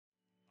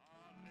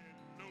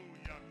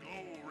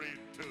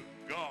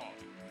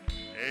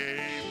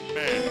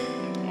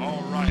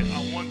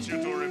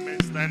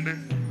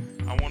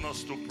standing, I want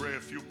us to pray a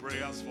few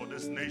prayers for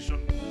this nation.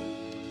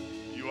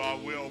 You are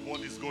aware of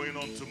what is going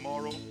on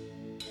tomorrow.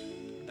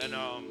 And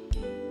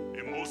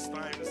in most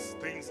times,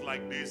 things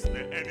like this,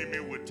 the enemy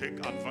will take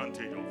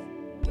advantage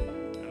of.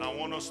 And I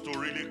want us to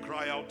really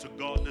cry out to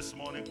God this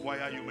morning.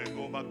 Choir, you may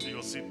go back to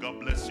your seat. God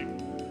bless you.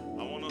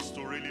 I want us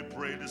to really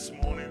pray this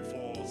morning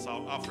for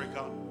South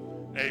Africa.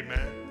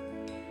 Amen.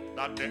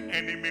 That the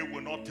enemy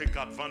will not take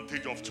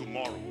advantage of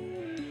tomorrow.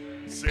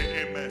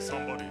 Say amen,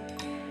 somebody.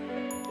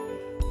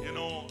 You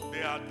know,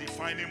 there are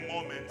defining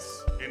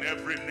moments in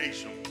every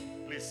nation.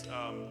 Please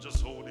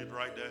just hold it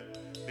right there.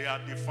 There are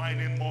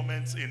defining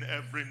moments in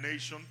every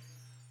nation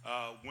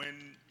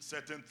when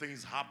certain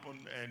things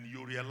happen and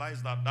you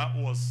realize that that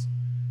was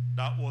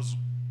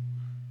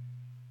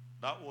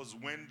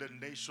when the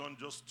nation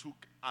just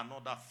took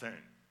another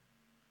turn.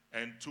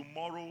 And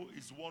tomorrow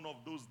is one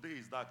of those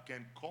days that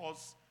can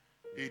cause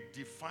a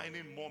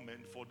defining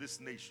moment for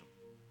this nation.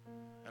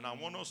 And I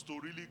want us to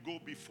really go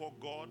before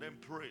God and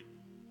pray.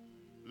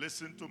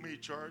 Listen to me,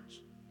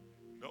 church.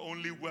 The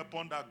only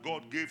weapon that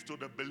God gave to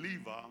the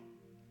believer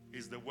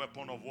is the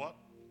weapon of what?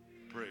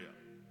 Prayer.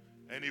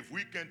 And if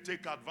we can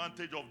take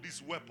advantage of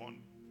this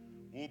weapon,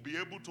 we'll be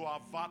able to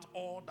avert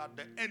all that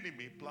the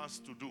enemy plans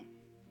to do.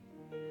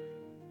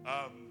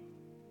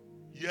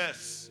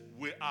 Yes,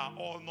 we are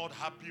all not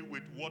happy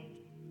with what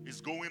is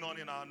going on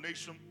in our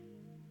nation.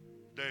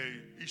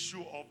 The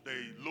issue of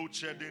the load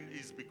shedding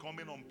is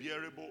becoming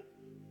unbearable.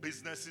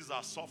 Businesses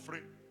are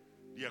suffering.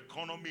 The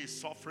economy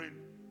is suffering.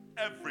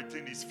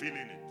 Everything is feeling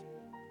it.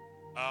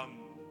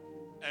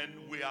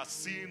 And we are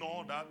seeing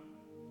all that.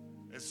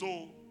 And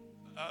so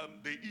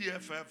the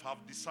EFF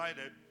have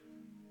decided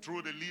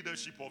through the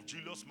leadership of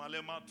Julius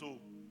Malema to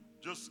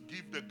just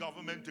give the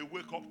government a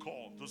wake-up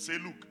call to say,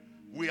 look,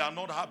 we are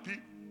not happy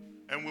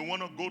and we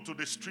want to go to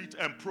the street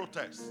and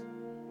protest.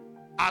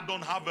 I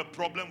don't have a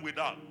problem with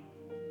that.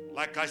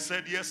 Like I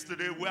said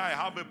yesterday, where I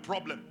have a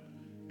problem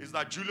is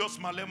that Julius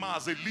Malema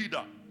as a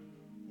leader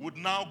would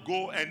now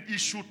go and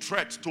issue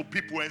threats to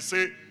people and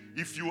say,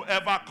 if you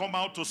ever come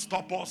out to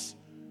stop us,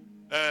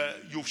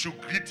 you should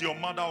greet your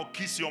mother or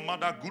kiss your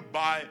mother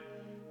goodbye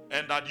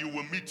and that you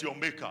will meet your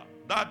maker.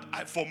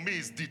 That, for me,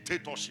 is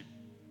dictatorship.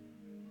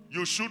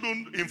 You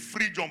shouldn't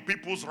infringe on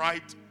people's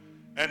right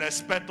and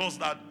expect us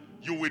that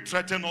you will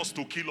threaten us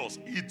to kill us.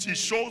 It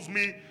shows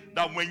me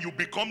that when you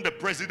become the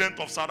president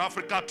of South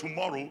Africa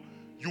tomorrow,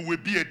 you will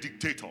be a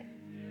dictator.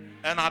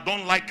 And I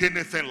don't like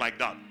anything like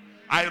that.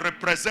 I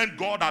represent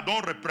God. I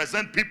don't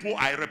represent people.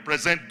 I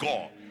represent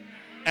God.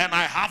 And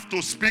I have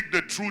to speak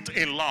the truth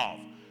in love.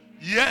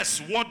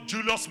 Yes, what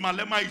Julius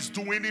Malema is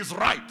doing is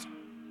right.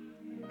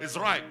 It's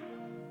right.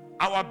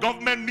 Our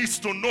government needs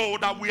to know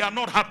that we are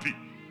not happy.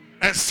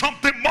 And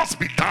something must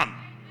be done.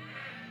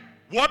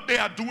 What they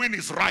are doing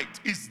is right.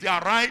 It's their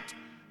right.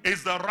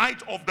 It's the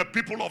right of the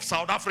people of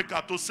South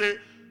Africa to say,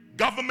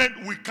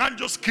 government, we can't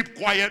just keep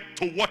quiet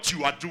to what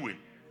you are doing.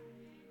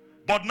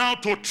 But now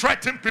to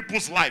threaten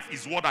people's life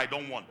is what I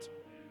don't want.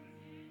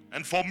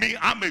 And for me,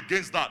 I'm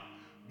against that.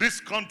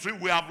 This country,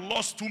 we have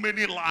lost too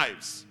many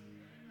lives.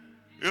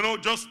 You know,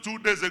 just 2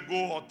 days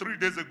ago or 3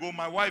 days ago,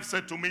 my wife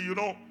said to me, you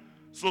know,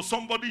 so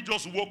somebody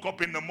just woke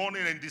up in the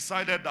morning and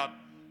decided that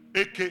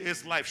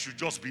AKA's life should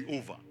just be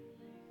over.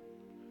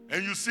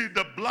 And you see,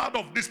 the blood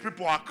of these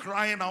people are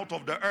crying out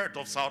of the earth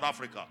of South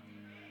Africa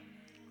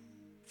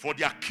for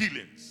their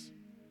killings.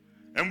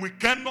 And we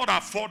cannot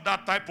afford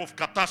that type of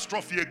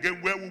catastrophe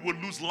again where we will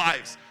lose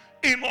lives,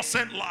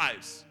 innocent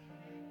lives.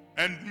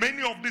 And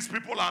many of these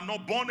people are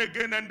not born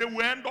again and they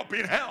will end up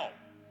in hell.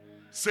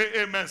 Say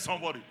amen,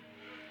 somebody.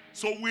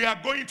 So we are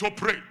going to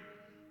pray.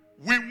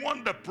 We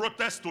want the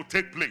protest to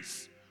take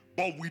place,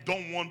 but we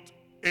don't want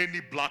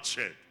any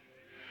bloodshed.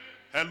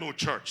 Hello,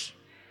 church.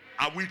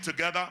 Are we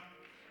together?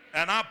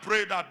 And I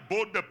pray that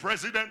both the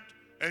president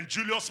and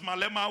Julius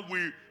Malema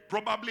will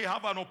probably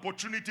have an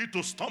opportunity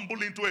to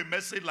stumble into a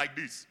message like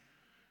this.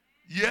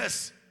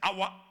 Yes,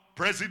 our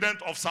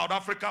president of South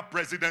Africa,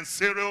 President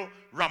Cyril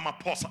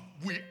Ramaphosa,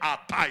 we are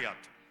tired.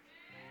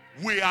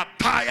 We are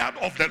tired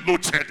of the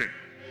load shedding.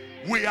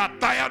 We are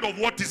tired of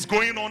what is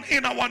going on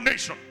in our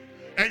nation.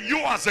 And you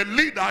as a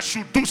leader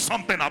should do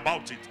something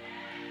about it.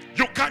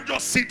 You can't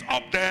just sit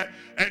up there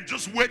and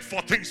just wait for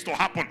things to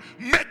happen.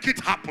 Make it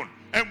happen.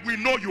 And we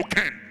know you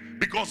can,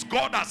 because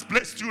God has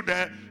placed you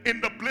there in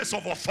the place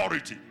of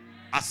authority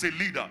as a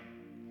leader.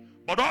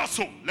 But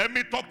also, let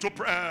me talk to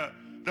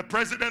the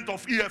president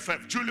of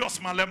EFF, Julius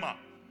Malema.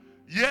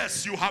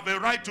 Yes, you have a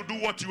right to do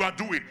what you are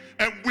doing,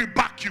 and we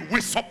back you,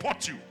 we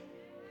support you.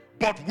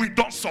 But we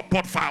don't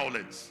support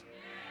violence.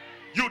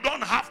 You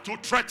don't have to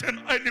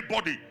threaten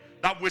anybody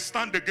that will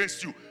stand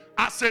against you.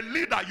 As a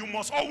leader, you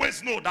must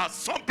always know that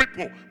some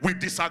people will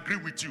disagree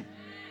with you.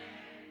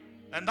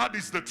 And that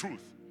is the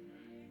truth.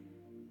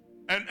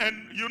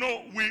 And you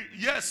know, we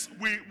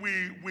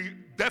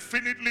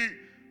definitely,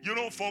 you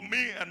know, for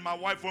me and my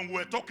wife, when we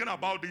were talking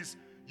about this,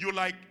 you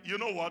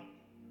know what?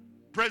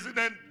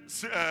 President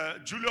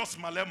Julius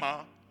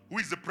Malema, who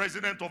is the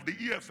president of the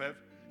EFF,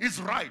 is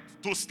right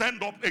to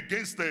stand up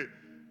against the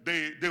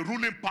the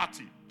ruling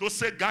party to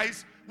say,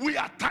 guys, we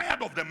are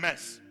tired of the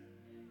mess.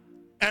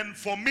 And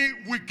for me,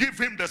 we give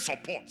him the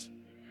support.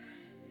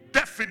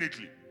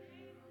 Definitely.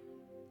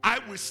 I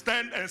will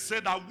stand and say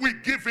that we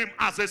give him,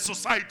 as a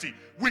society,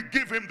 we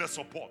give him the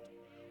support.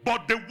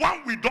 But the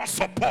one we don't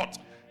support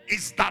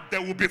is that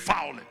there will be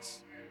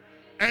violence.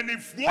 And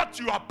if what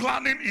you are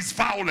planning is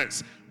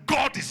violence,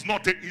 God is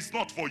not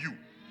for you.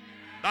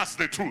 That's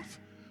the truth.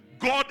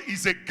 God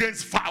is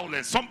against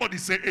violence. Somebody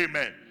say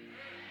amen.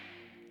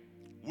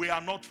 We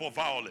are not for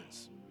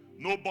violence.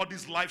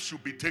 Nobody's life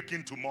should be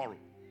taken tomorrow.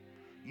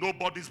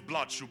 Nobody's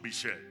blood should be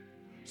shed.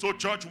 So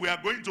church, we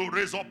are going to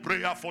raise up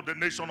prayer for the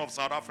nation of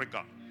South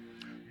Africa.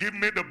 Give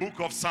me the book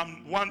of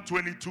Psalm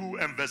 122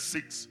 and verse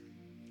 6.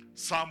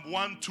 Psalm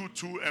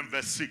 122 and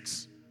verse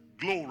 6.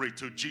 Glory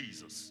to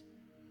Jesus.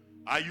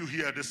 Are you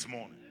here this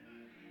morning?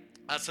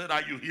 I said,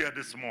 are you here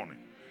this morning?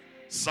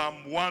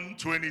 Psalm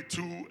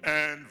 122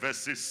 and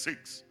verses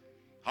 6.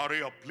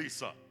 Hurry up, please,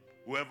 sir.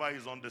 Whoever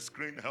is on the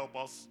screen, help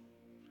us.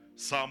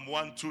 Psalm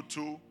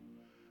 122.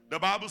 The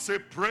Bible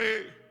says,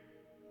 pray.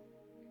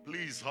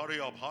 Please,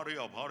 hurry up, hurry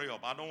up, hurry up.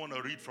 I don't want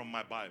to read from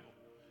my Bible.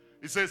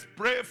 It says,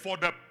 pray for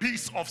the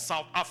peace of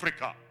South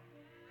Africa.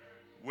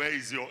 Where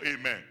is your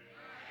amen?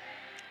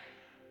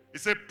 It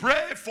said,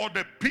 pray for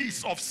the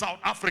peace of South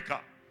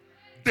Africa.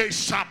 They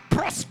shall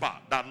prosper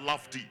that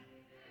love thee.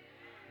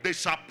 They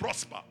shall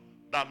prosper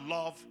that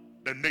love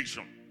the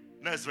nation.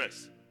 Next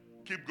verse.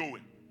 Keep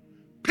going.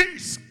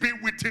 Peace be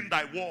within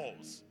thy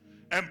walls,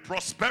 and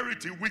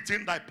prosperity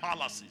within thy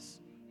palaces.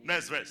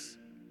 Next verse.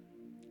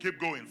 Keep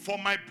going. For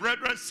my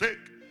brethren's sake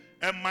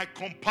and my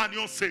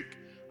companion's sake,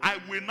 I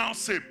will now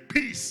say,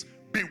 peace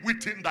be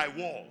within thy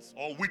walls,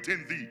 or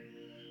within thee.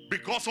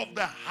 Because of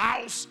the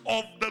house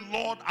of the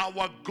Lord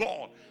our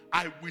God,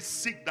 I will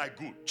seek thy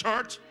good.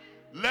 Church,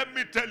 let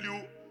me tell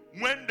you,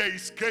 when there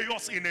is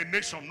chaos in a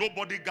nation,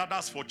 nobody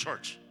gathers for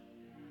church.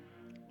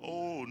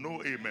 Oh,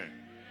 no, amen.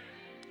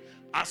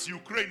 As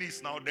Ukraine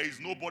is now, there is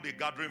nobody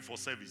gathering for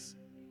service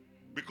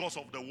because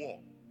of the war.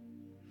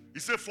 He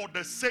said, for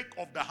the sake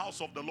of the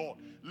house of the Lord,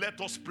 let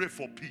us pray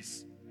for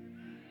peace.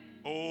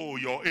 Oh,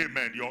 your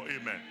amen, your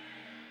amen.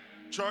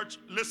 Church,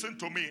 listen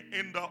to me.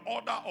 In the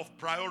order of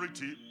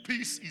priority,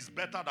 peace is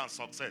better than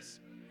success.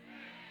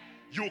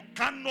 You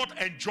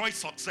cannot enjoy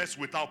success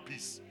without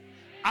peace.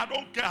 I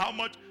don't care how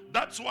much.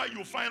 That's why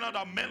you find out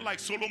that men like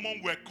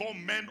Solomon were called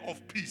men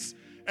of peace.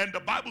 And the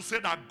Bible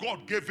said that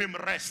God gave him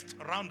rest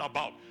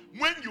roundabout.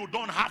 When you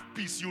don't have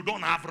peace, you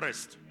don't have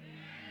rest.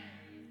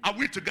 Are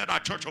we together,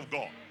 Church of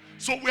God?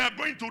 So we are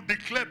going to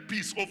declare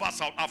peace over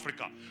South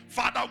Africa.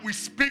 Father, we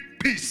speak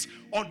peace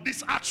on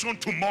this action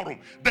tomorrow.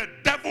 The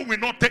devil will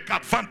not take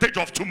advantage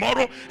of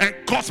tomorrow and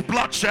cause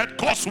bloodshed,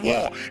 cause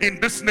war in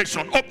this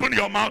nation. Open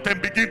your mouth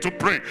and begin to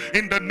pray.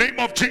 In the name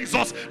of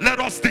Jesus, let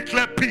us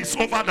declare peace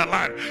over the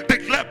land.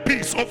 Declare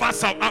peace over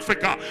South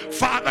Africa.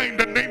 Father, in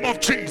the name of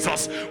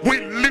Jesus,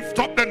 we lift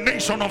up the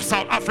nation of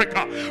South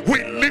Africa.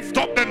 We lift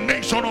up the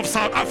nation of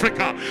South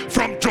Africa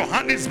from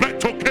Johannesburg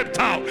to Cape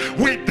Town.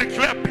 We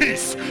declare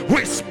peace.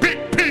 We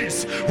speak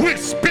peace. We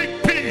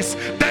speak peace.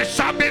 There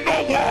shall be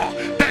no war.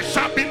 There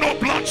shall be no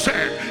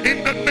bloodshed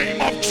in the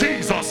name of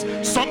Jesus.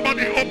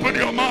 Somebody open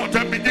your mouth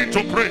and begin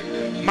to pray.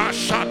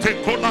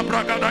 Mashate kola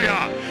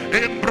bragadaya,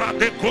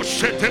 embrade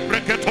koshete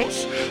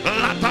breketos,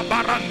 lata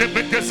barande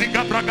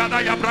bekeziga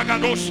bragadaya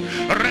bragados,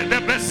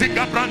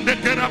 redebesiga brande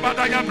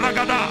kerabadaya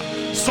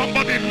bragada.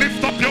 Somebody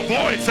lift up your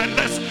voice and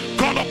let's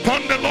call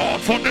upon the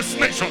Lord for this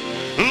nation.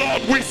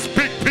 Lord, we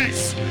speak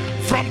peace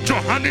from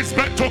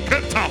Johannesburg to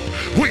Cape Town.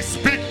 We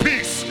speak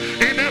peace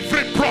in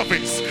every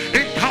province.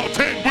 In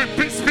Gauteng,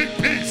 we speak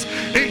peace.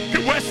 In the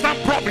Western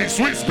Province,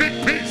 we speak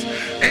peace.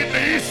 In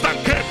the Eastern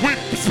Cape, we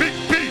speak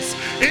peace.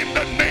 In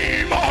the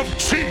name of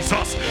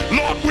Jesus,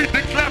 Lord, we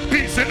declare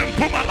peace in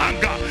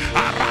Mpumalanga,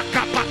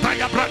 Araka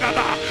Pataya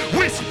Bragada.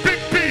 We speak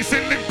peace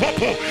in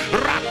Limpopo,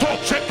 Rato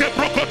Cheke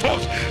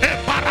Brokotos,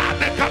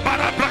 Eparade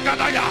Kabara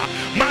Bragadaya,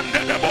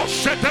 Mandebo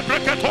Shete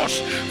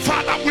Breketos.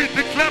 Father, we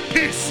declare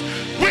peace.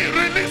 We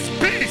release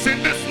peace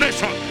in this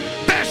nation.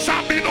 There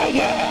shall be no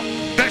war.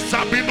 There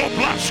shall be no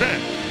bloodshed.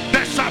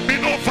 There shall be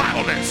no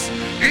violence.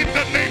 In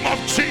the name of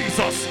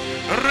Jesus.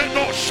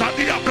 Reno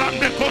Shadia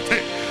Brande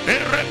Kote.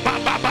 Ere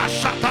Baba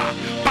Shata.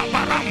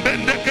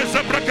 Babarambende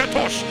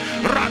Kesebreketos.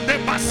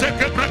 Rade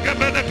Baseke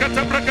Brekebele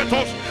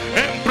Ketebreketos.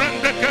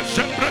 Embrende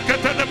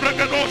Kesebrekete de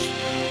Breketos.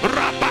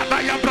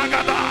 Rabadaya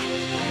Bragada.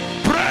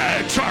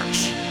 Pray,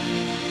 church.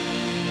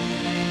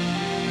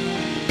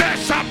 There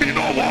shall be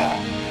no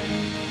war.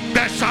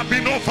 There shall be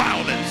no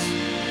violence.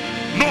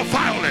 No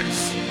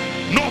violence.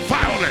 No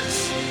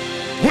violence.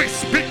 We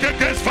speak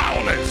against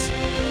violence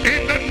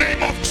in the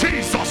name of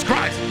Jesus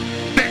Christ.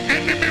 The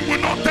enemy will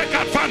not take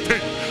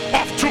advantage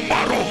of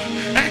tomorrow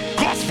and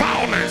cause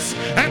violence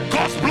and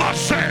cause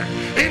bloodshed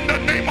in the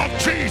name of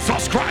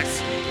Jesus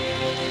Christ.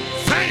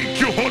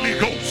 Thank you, Holy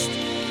Ghost,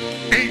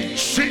 in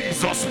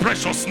Jesus'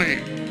 precious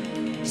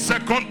name.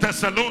 2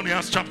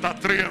 Thessalonians chapter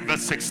 3 and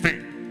verse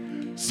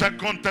 16.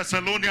 2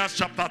 Thessalonians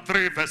chapter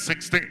 3 verse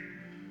 16.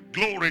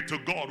 Glory to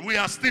God. We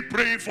are still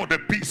praying for the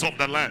peace of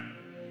the land.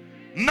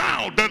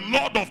 Now the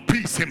Lord of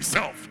peace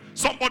himself,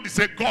 somebody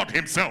say God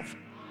himself,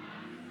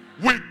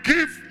 will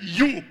give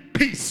you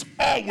peace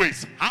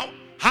always.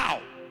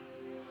 How?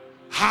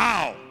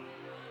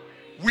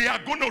 We are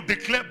going to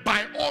declare,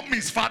 by all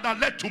means, Father,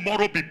 let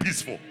tomorrow be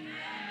peaceful.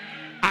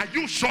 Are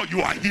you sure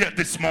you are here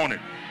this morning?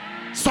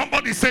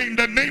 Somebody say, in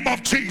the name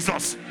of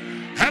Jesus,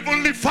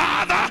 Heavenly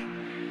Father,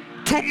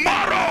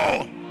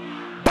 tomorrow,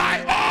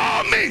 by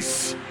all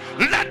means,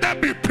 let there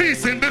be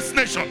peace in this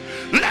nation.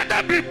 Let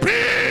there be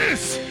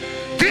peace.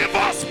 Give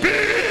us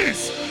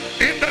peace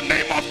in the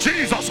name of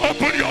Jesus.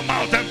 Open your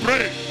mouth and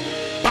pray.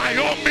 By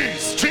all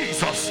means,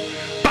 Jesus.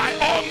 By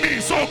all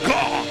means, oh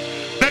God,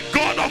 the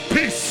God of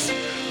peace.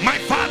 My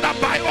Father,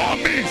 by all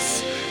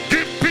means,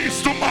 give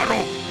peace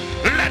tomorrow.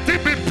 Let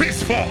it be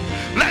peaceful.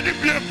 Let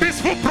it be a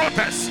peaceful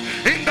protest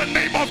in the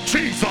name of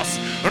Jesus.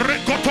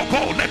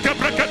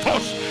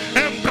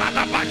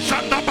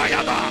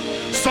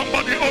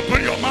 Somebody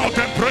open your mouth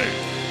and pray.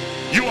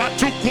 You are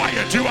too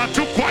quiet. You are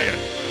too quiet.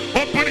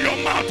 Open your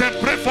mouth and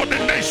pray for the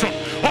nation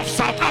of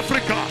South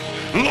Africa.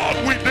 Lord,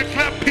 we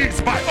declare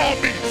peace by all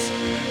means.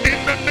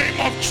 In the name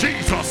of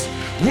Jesus,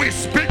 we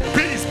speak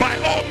peace by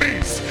all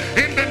means.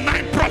 In the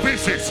 9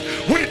 provinces,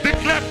 we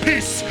declare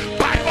peace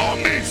by all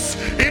means.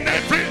 In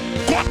every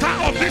quarter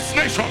of this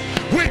nation,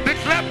 we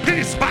declare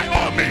peace by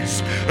all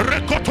means.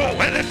 Rekoto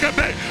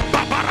elekebe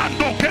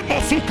babarando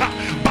kemosuka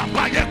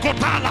babaye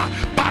kotala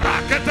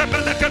barakete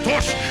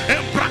beleketosh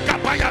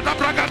embrakapaya da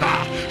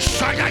bragada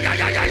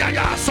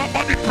shaya.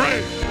 Somebody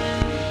pray.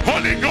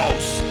 Holy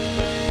Ghost,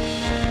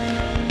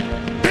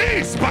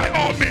 peace by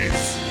all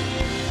means.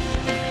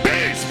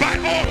 Peace by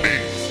all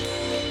means.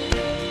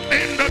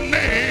 In the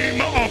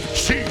name of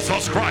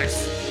Jesus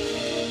Christ.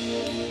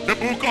 The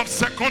book of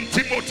 2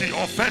 Timothy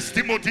or 1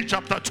 Timothy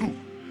chapter 2.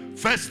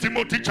 1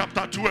 Timothy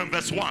chapter 2 and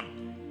verse 1.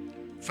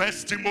 1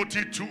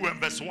 Timothy 2 and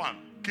verse 1.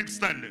 Keep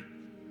standing.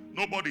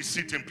 Nobody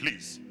sitting,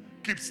 please.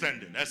 Keep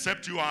standing.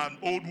 Except you are an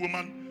old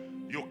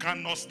woman, you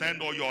cannot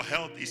stand or your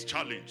health is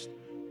challenged.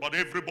 But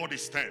everybody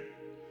stand.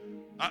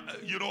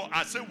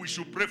 I said we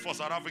should pray for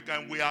South Africa,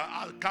 and we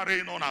are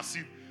carrying on as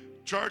if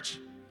church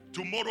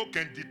tomorrow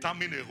can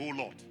determine a whole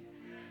lot.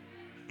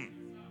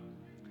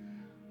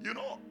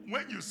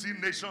 When you see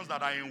nations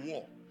that are in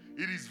war,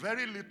 it is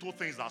very little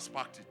things that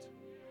sparked it.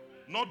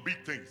 Not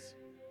big things.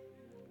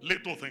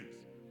 Little things.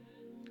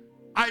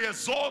 I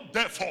exhort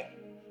therefore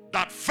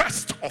that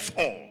first of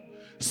all,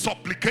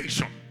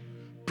 supplication,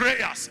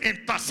 prayers,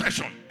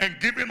 intercession, and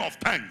giving of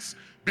thanks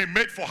be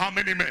made for how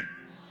many men?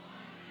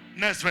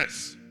 Next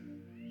verse.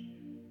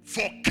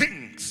 For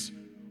kings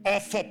or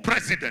for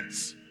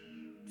presidents,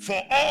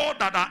 for all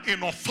that are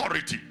in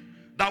authority,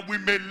 that we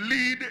may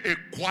lead a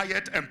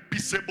quiet and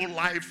peaceable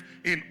life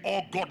in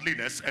all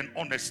godliness and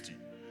honesty.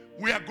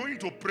 We are going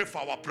to pray for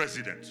our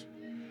president.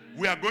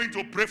 We are going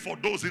to pray for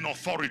those in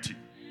authority.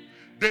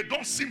 They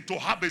don't seem to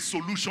have a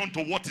solution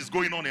to what is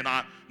going on in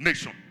our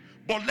nation.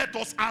 But let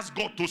us ask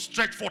God to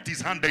stretch forth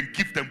his hand and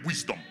give them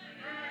wisdom.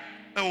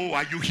 Oh,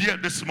 are you here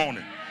this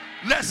morning?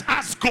 Let's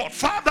ask God.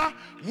 Father,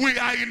 we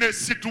are in a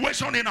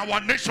situation in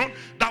our nation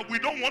that we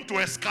don't want to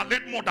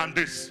escalate more than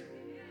this.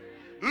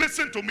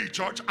 Listen to me,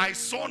 church. I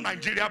saw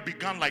Nigeria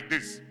began like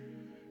this.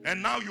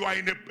 And now you are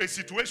in a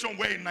situation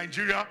where in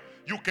Nigeria,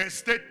 you can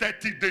stay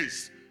 30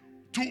 days,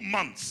 2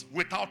 months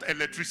without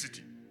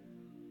electricity.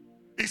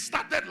 It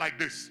started like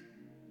this.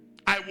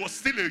 I was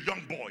still a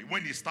young boy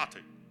when it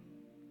started.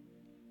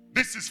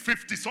 This is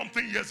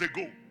 50-something years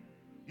ago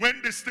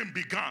when this thing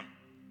began.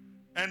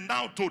 And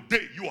now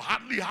today, you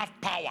hardly have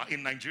power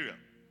in Nigeria.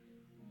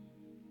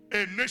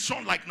 A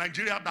nation like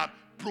Nigeria that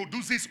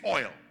produces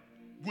oil,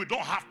 we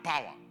don't have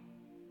power.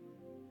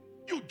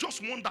 You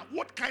just wonder,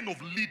 what kind of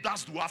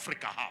leaders do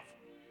Africa have?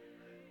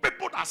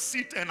 People that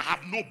sit and have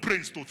no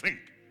brains to think.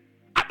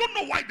 I don't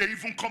know why they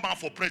even come out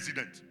for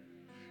president.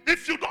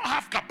 If you don't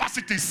have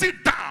capacity,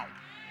 sit down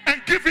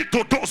and give it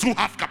to those who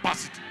have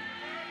capacity.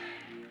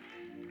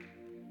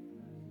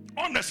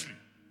 Honestly,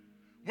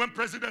 when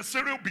President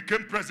Cyril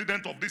became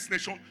president of this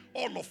nation,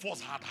 all of us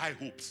had high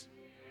hopes.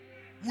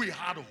 We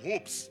had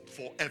hopes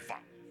forever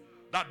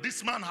that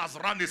this man has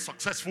run a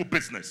successful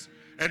business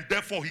and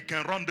therefore he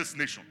can run this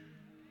nation.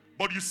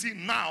 But you see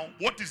now,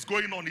 what is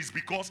going on is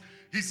because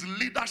his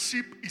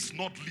leadership is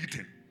not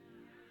leading.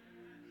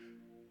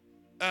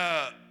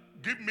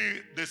 Give me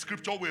the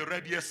scripture we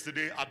read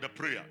yesterday at the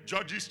prayer.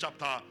 Judges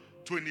chapter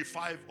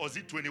 25, or is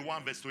it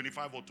 21 verse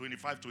 25 or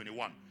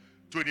 25-21?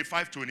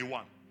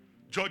 25-21.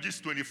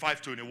 Judges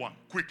 25-21.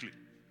 Quickly.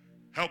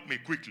 Help me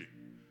quickly.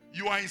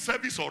 You are in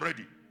service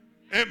already.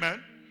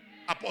 Amen.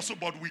 Apostle,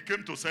 but we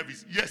came to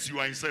service. Yes, you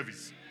are in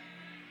service.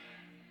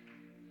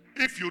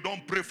 If you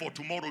don't pray for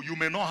tomorrow, you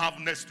may not have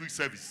next week's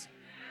service.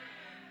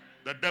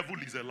 The devil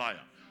is a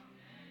liar.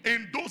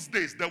 In those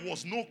days, there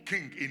was no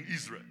king in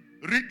Israel.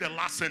 Read the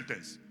last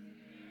sentence.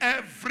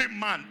 Every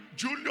man,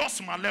 Julius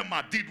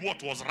Malema, did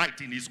what was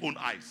right in his own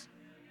eyes.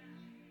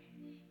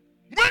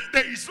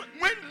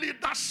 When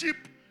leadership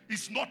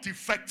is not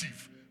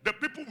effective, the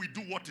people will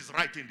do what is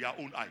right in their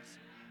own eyes.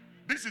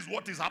 This is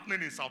what is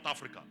happening in South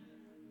Africa.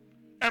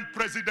 And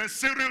President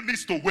Cyril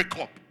needs to wake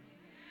up.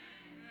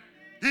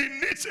 He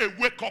needs a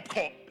wake-up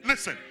call.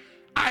 Listen,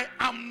 I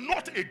am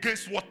not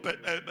against what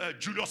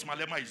Julius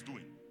Malema is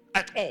doing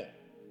at all.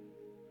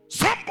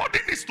 Somebody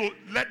needs to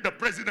let the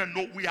president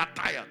know we are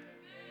tired.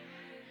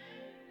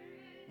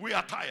 We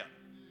are tired.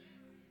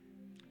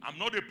 I'm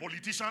not a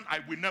politician. I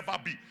will never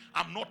be.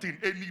 I'm not in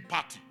any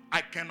party.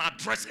 I can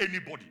address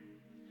anybody.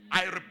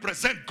 I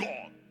represent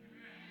God.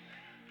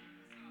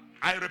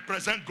 I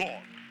represent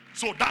God.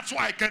 So that's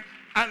why I can.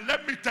 And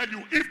let me tell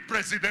you, if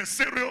President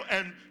Cyril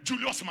and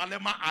Julius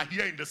Malema are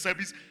here in the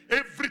service,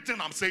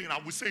 everything I'm saying, I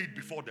will say it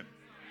before them.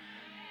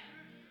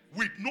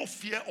 With no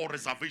fear or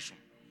reservation.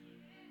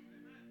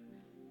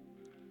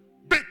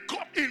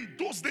 Because in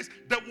those days,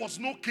 there was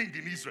no king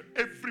in Israel.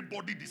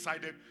 Everybody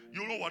decided,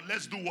 you know what,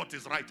 let's do what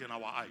is right in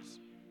our eyes.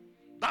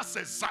 That's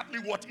exactly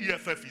what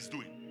EFF is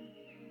doing.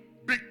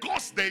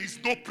 Because there is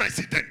no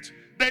president.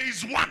 There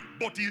is one,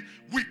 but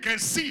we can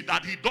see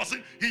that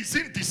he's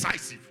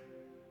indecisive.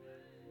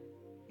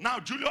 Now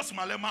Julius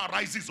Malema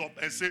rises up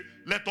and says,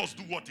 let us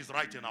do what is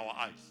right in our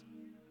eyes.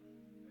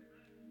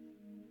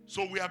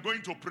 So we are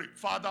going to pray.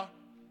 Father,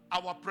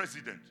 our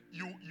president,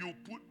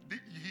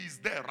 he's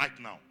there right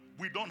now.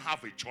 We don't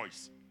have a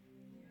choice.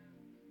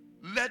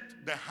 Let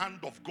the hand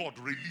of God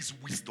release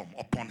wisdom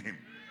upon him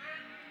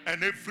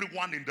and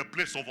everyone in the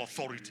place of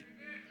authority.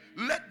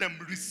 Let them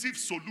receive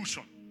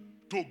solution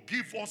to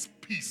give us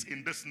peace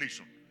in this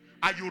nation.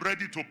 Are you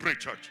ready to pray,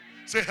 church?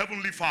 Say,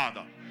 Heavenly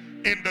Father,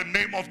 in the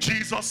name of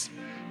Jesus,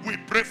 we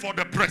pray for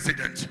the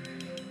president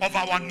of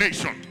our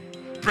nation,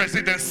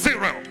 President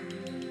Cyril.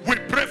 We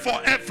pray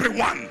for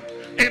everyone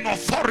in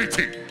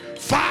authority.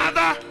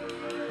 Father,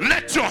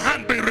 let your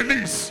hand be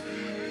released.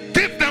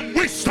 Give them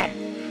wisdom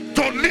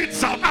to lead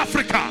South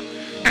Africa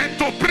and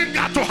to bring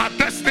her to her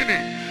destiny.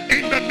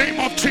 In the name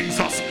of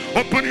Jesus,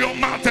 open your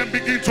mouth and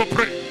begin to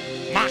pray.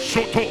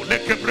 Mashoto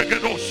leke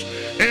bregedosh,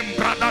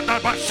 embrada da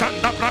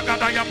bashanda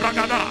bragada ya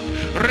bragada,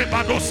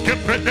 rebados ke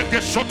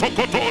predeke shoto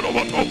kotoro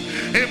woto,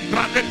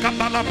 embrade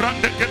kabala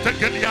brande kete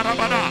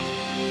keliarabada.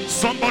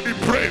 Somebody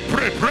pray,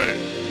 pray, pray.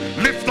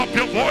 Lift up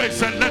your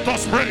voice and let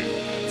us pray.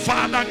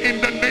 Father,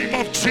 in the name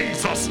of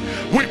Jesus,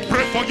 we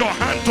pray for your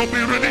hand to be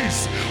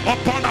released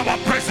upon our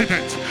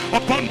president,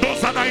 upon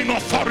those that are in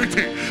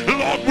authority.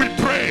 Lord, we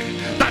pray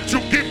that you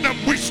give them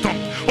wisdom,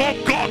 oh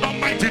God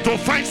Almighty, to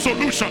find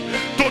solution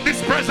to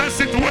this present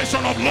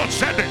situation of load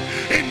shedding.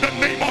 In the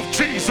name of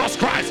Jesus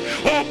Christ,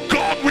 oh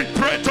God, we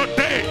pray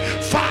today,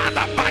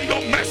 Father, by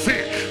your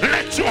mercy,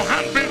 let your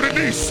hand be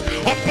released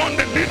upon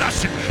the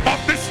leadership of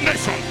this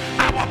nation,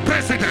 our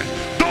president,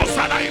 those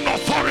that are in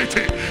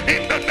authority,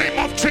 in the name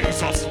of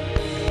Jesus.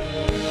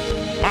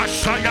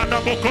 Ashaya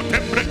da boko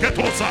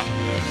tembreketosa,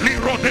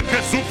 liro de que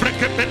sufre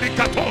que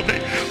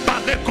pelicatode,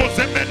 baleko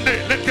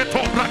zemende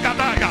leketo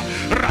bragadaya,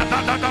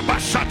 radada da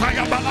bashata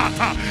ya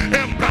balata,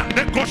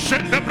 embrande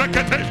koshende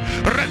brekete,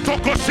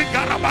 retoko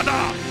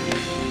sigarabada.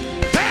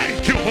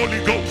 Thank you,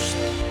 Holy Ghost.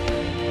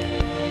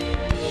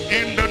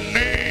 In the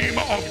name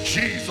of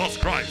Jesus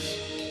Christ.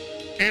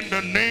 In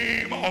the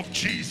name of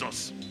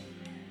Jesus.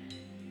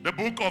 The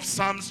book of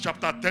Psalms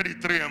chapter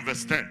 33 and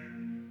verse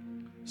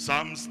 10.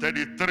 Psalms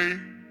 33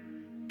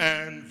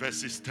 and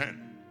verses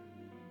 10.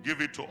 Give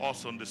it to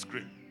us on the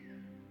screen.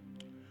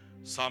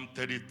 Psalm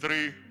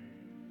 33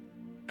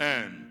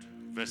 and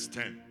verse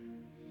 10.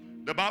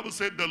 The Bible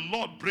said, the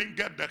Lord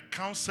bringeth the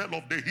counsel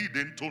of the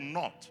hidden to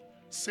naught.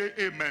 Say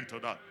amen to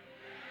that.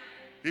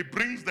 He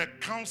brings the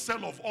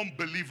counsel of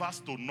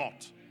unbelievers to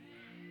naught.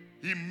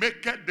 He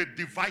maketh the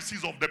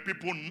devices of the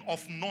people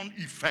of none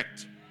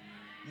effect.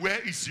 Where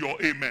is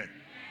your amen?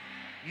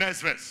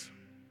 Next verse.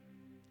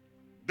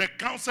 The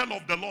counsel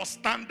of the Lord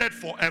standeth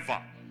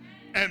forever,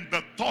 and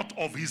the thought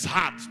of his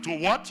heart to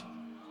what?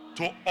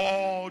 To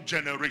all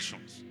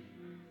generations.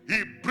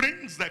 He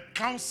brings the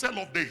counsel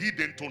of the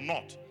hidden to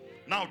naught.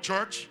 Now,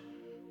 church,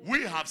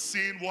 we have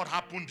seen what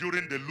happened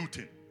during the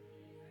looting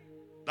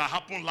that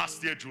happened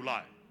last year,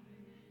 July.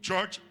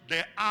 Church,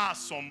 there are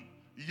some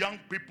young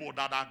people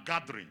that are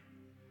gathering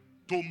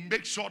to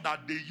make sure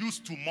that they use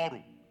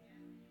tomorrow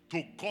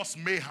to cause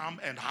mayhem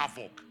and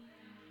havoc,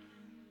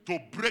 to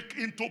break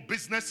into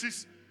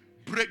businesses,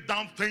 break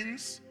down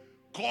things,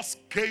 cause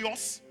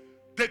chaos,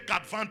 take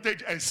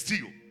advantage and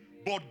steal.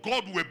 But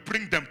God will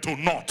bring them to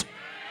naught.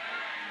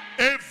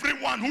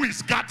 Everyone who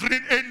is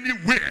gathering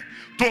anywhere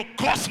to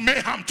cause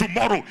mayhem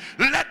tomorrow,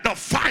 let the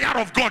fire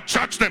of God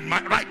touch them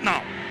right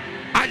now.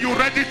 Are you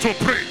ready to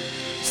pray?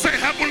 Say,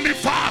 Heavenly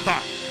Father,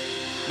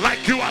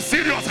 like you are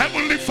serious.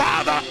 Heavenly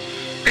Father,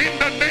 in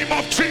the name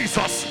of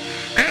Jesus,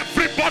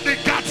 everybody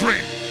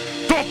gathering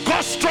to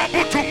cause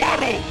trouble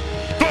tomorrow,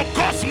 to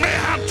cause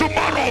mayhem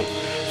tomorrow,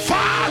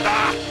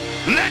 Father,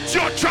 let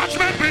your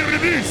judgment be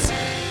released.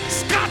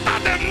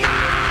 Scatter them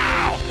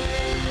now.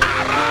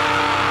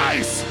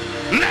 Arise.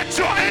 Let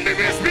your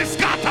enemies be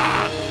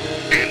scattered.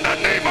 In the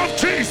name of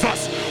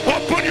Jesus,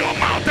 open your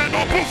mouth and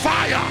open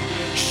fire.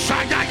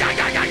 Shaya ya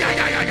ya ya ya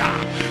ya ya.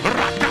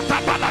 Rakata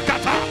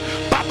balakata.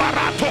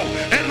 Babarato.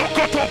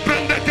 Elokoto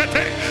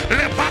prendekete.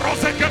 Le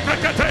barose que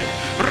brekete.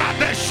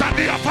 Rade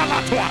shadia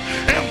palatwa.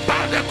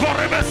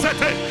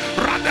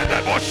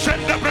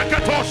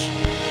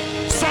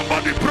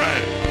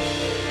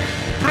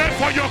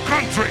 for your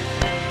country.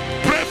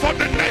 Pray for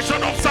the nation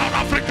of South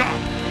Africa.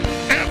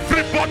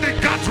 Everybody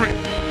gathering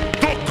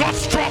to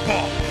cause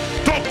trouble,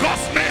 to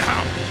cause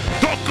mayhem,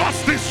 to cause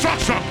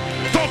destruction,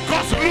 to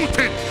cause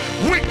looting.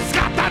 We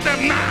scatter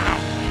them now.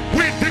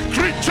 We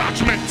decree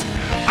judgment.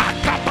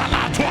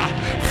 Akabalatwa.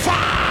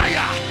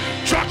 Fire.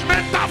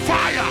 Judgmental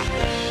fire.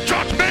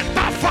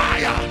 Judgmental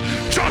fire.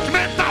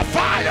 Judgmental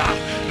fire.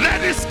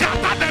 Let it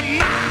scatter them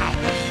now.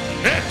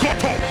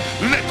 Ekoto.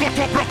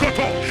 Lekoto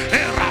brokoto.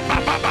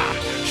 Erababa.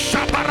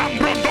 Shabaram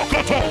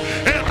brondokoto.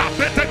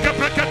 Erapete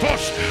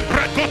kebreketos.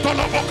 Rekoto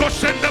loboko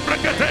sende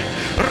brekete.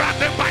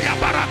 Radebaya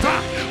barata.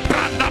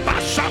 Brandaba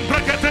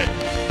shambrekete.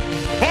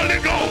 Holy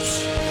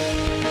Ghost.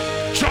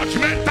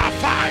 Judgmental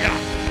fire.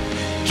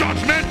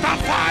 Judgmental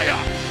fire.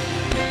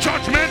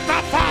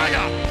 Judgmental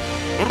fire.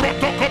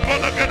 Rotoko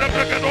bolagada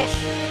bregados.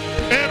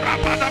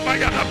 Erabada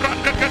bayada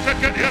brande kete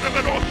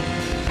kediyerebedos.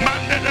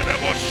 Mande de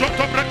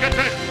bosoto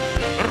brekete.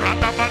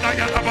 Radabada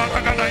yada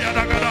baragada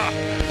yada gada.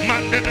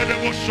 Mande de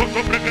bosoto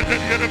brekete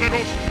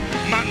diyerebedos.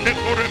 Mande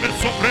korebe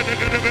sopre de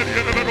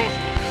gederebedos.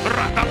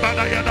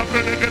 Radabada yada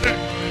bregede.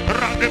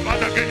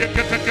 Radebada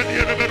kete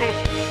kediyerebedos.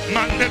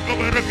 Mande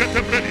kobere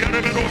kete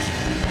kediyerebedos.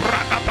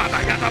 Radabada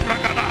yada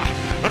bragada.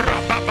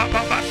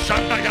 Rabababa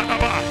shanda yada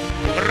ba.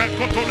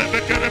 Rekotole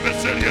bekerebe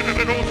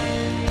seriyerebedos.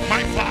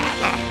 My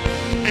Father,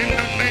 in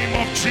the name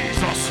of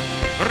Jesus,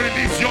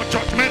 release your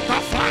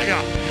judgmental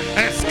fire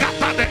and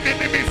scatter the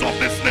enemies of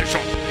this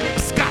nation.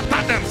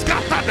 Scatter them,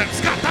 scatter them,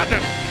 scatter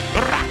them.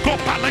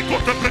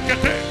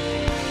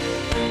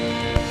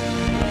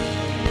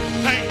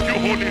 Thank you,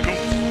 Holy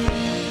Ghost.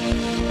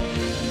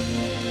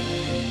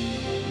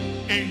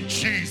 In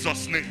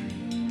Jesus'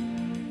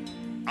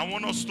 name, I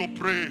want us to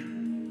pray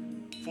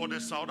for the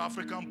South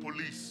African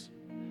police,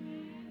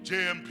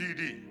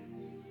 JMPD,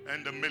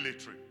 and the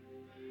military.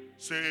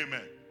 Say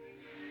amen.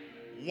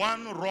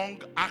 One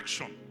wrong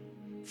action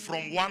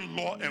from one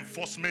law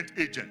enforcement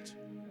agent,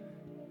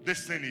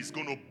 this thing is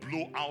going to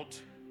blow out.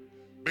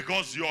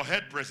 Because your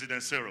head,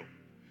 President Cyril,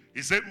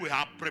 he said we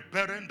are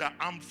preparing the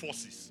armed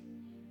forces.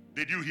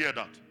 Did you hear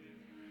that?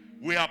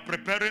 We are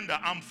preparing the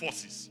armed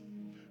forces.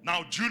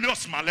 Now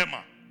Julius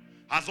Malema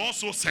has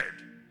also said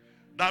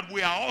that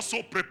we are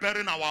also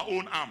preparing our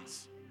own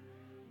arms.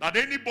 That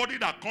anybody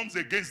that comes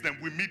against them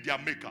will meet their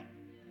maker.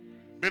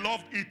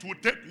 Beloved, it will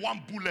take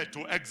one bullet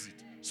to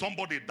exit.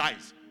 Somebody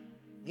dies.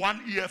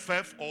 One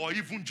EFF or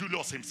even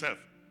Julius himself.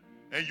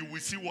 And you will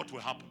see what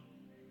will happen.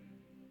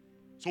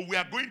 So we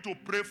are going to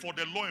pray for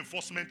the law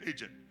enforcement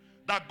agent.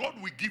 That God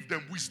will give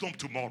them wisdom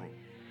tomorrow.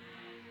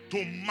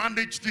 To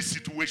manage this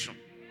situation.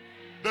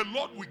 The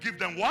Lord will give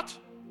them what?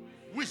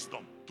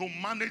 Wisdom. To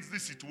manage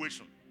this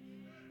situation.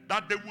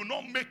 That they will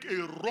not make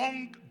a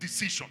wrong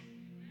decision.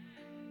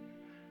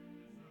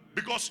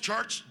 Because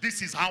church,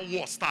 this is how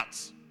war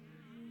starts.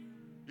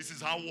 This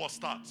is how war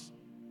starts.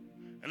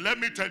 And let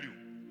me tell you,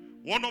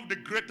 one of the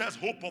greatest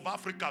hope of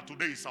Africa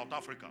today is South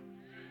Africa.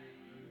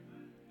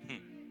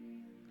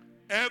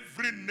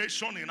 Every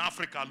nation in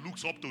Africa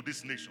looks up to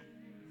this nation.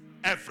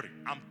 Every.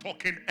 I'm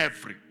talking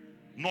every.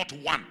 Not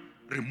one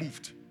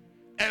removed.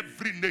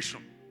 Every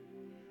nation.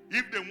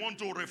 If they want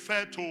to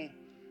refer to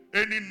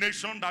any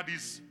nation that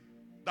is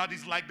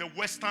like the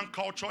Western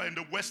culture and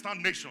the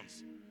Western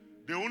nations,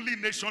 the only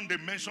nation they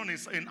mention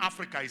is in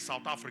Africa is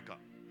South Africa.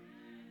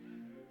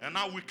 And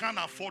now we can't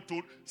afford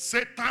to.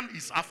 Satan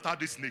is after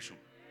this nation.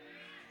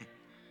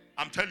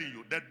 I'm telling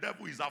you, the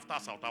devil is after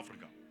South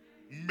Africa.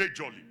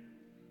 Majorly.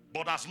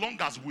 But as long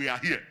as we are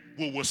here,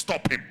 we will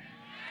stop him.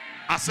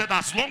 I said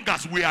as long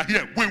as we are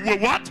here, we will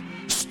what?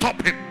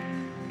 Stop him.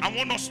 I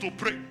want us to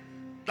pray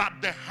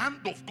that the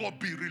hand of God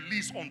be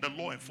released on the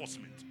law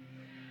enforcement.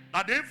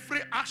 That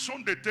every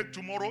action they take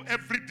tomorrow,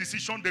 every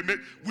decision they make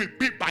will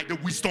be by the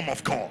wisdom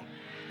of God.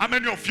 How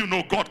many of you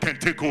know God can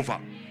take over?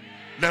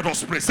 Let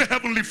us pray. Say,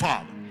 Heavenly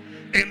Father,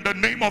 in the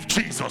name of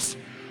Jesus,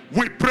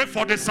 we pray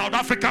for the South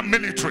African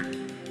military.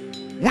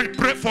 We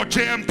pray for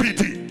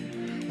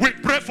JMPD. We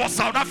pray for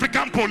South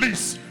African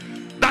police.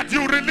 That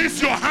you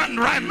release your hand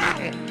right now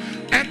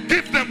and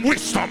give them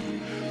wisdom.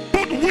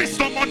 Put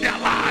wisdom on their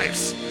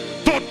lives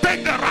to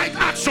take the right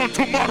action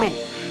tomorrow.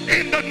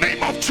 In the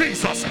name of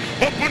Jesus,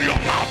 open your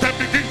mouth and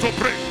begin to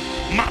pray.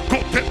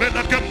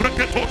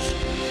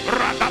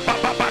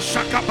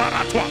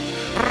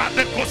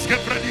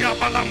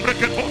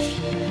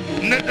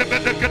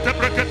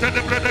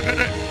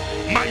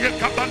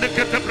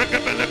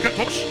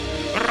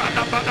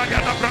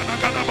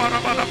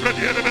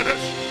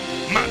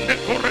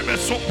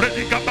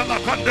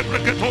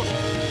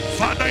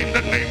 Father, in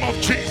the name of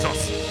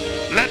Jesus,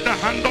 let the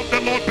hand of the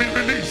Lord be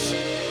released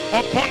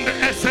upon the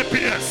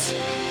SAPS,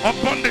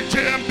 upon the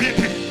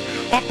JMPD,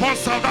 upon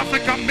South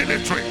African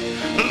military.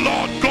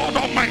 Lord God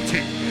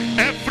Almighty,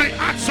 every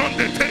action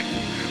they take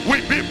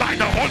will be by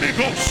the Holy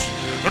Ghost.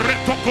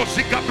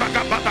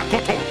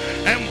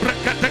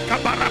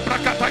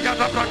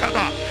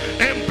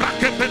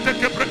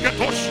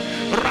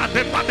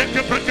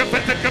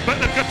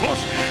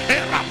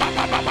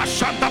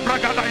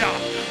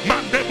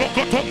 Mande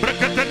bokotom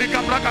brekete liga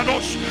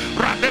bragados,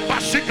 rade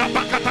basika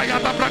bakata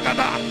yada bragada.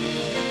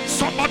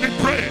 Somebody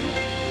pray.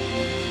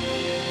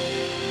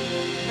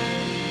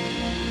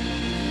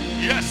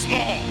 Yes,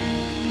 Lord.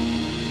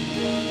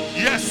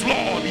 Yes,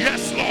 Lord.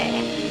 Yes,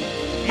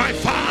 Lord. My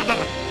Father,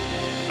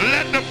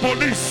 let the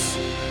police,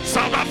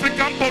 South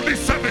African Police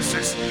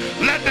Services,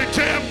 let the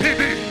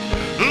JMPD,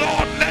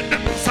 Lord, let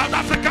the South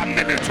African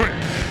military,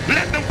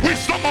 let the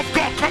wisdom of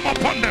God come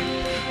upon them.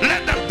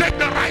 Let them take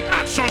the right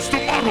actions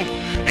tomorrow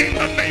in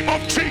the name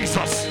of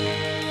Jesus.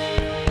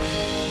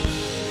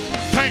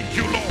 Thank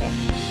you, Lord.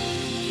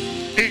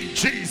 In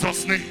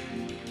Jesus' name.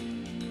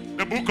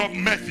 The book of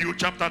Matthew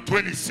chapter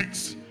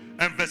 26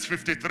 and verse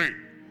 53.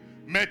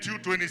 Matthew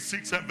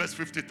 26 and verse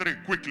 53.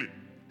 Quickly,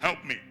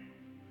 help me.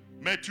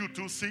 Matthew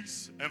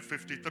 26 and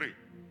 53.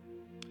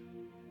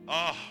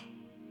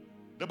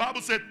 The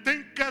Bible said,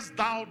 thinkest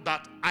thou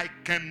that I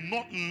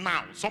cannot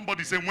now?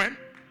 Somebody say when?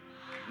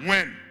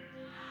 When?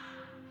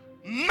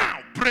 Now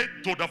pray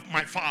to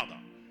my Father,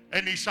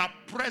 and he shall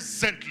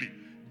presently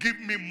give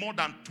me more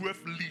than 12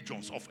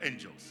 legions of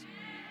angels.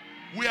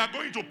 We are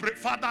going to pray,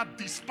 Father,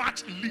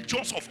 dispatch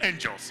legions of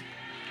angels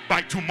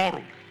by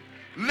tomorrow.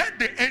 Let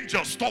the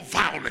angels stop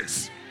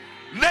violence.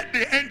 Let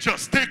the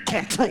angels take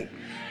control.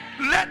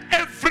 Let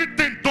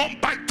everything done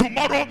by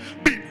tomorrow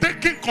be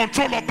taken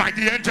control of by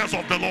the angels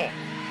of the Lord.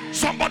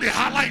 Somebody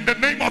holler in the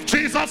name of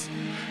Jesus.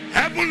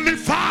 Heavenly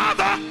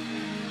Father,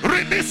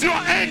 release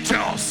your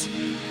angels.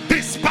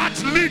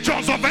 Dispatch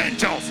legions of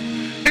angels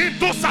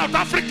into South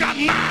Africa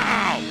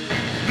now.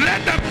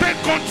 Let them take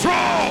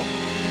control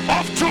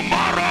of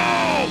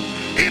tomorrow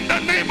in the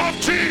name of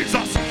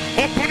Jesus.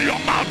 Open your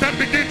mouth and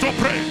begin to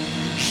pray.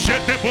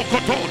 Shete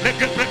bokoto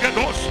leke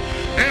pregedos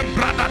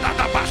embrada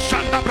da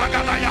bashanda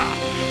bragadaya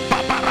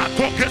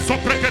babarato ke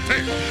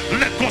soprekete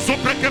leko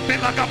sopreke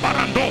bilaga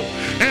barando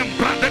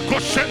embrade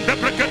koshende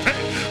brekete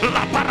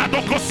la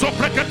parado ko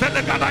soprekete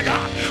legadaya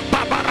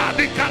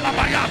babaradi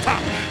kalabayata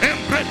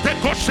embrete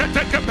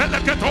koshete ke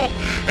peleketo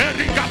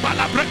eriga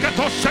bala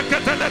breketo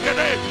shekete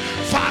legede.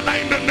 Father,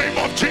 in the name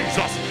of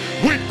Jesus,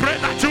 we pray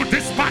that you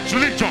dispatch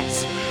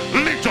legions,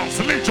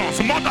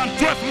 more than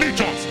 12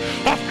 legions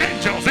of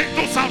angels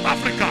into South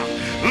Africa.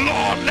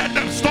 Lord, let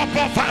them stop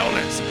all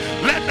violence.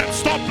 Let them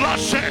stop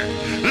bloodshed.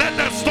 Let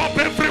them stop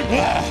every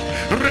war.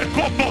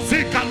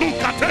 Rekobosika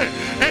lukate,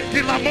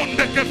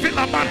 ekilamonde ke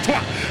filamantua,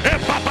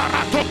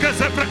 ebabarato ke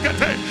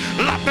zebrekete,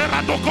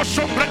 laperado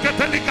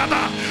koshomrekete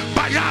likada,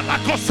 bayala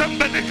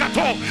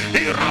kosembenekato,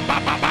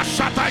 irabababa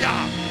shataya.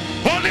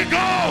 Holy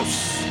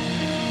Ghost,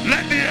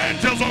 let the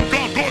angels of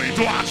God go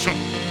into action.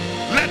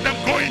 Let them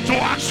go into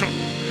action.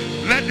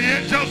 Let the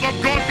angels of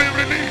God be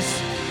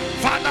released.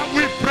 Father,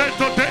 we pray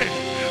today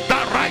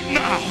that right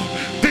now,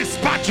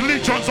 dispatch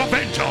legions of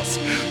angels,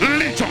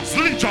 legions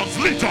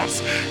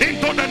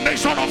into the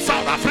nation of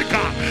South Africa.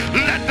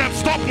 Let them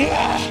stop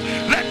war.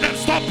 Let them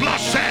stop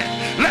bloodshed.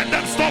 Let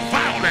them stop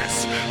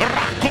violence.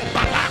 Rako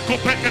balako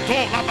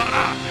peketo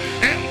labara.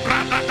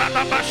 Embrada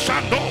da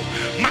bashando.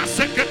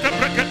 Masekete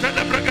brekete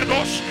de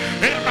bregedosh.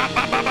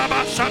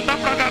 Erabababa shanda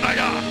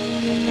bragadaya.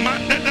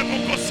 Mande de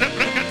moko se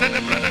brekete de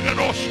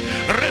bregedosh.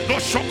 Redo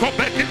shoko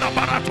beki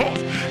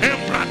labaratos.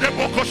 Embrade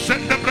moko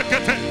sende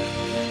brekete.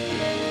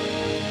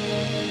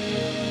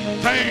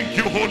 Thank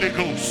you, Holy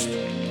Ghost.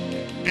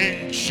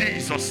 In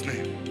Jesus'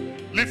 name.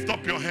 Lift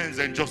up your hands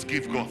and just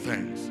give God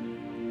thanks.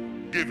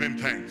 Give him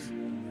thanks.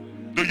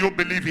 Do you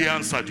believe he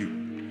answered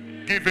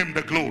you? Give him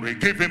the glory.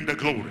 Give him the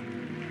glory.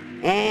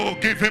 Oh,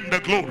 give him the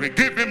glory.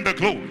 Give him the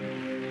glory.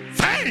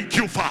 Thank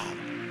you, Father.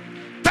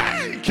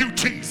 Thank you,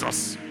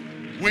 Jesus.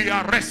 We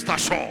are rest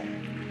assured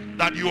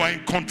that you are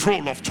in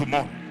control of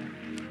tomorrow.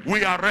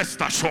 We are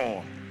rest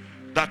assured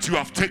that you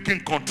have taken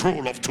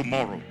control of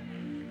tomorrow.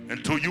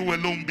 And to you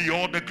alone be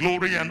all the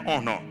glory and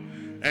honor.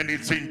 And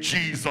it's in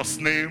Jesus'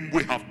 name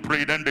we have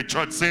prayed. And the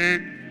church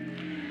say,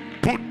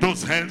 put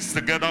those hands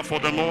together for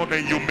the Lord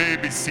and you may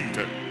be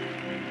seated.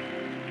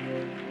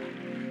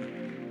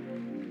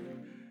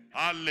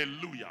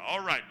 Hallelujah.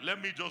 All right,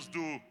 let me just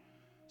do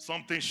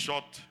something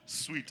short,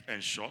 sweet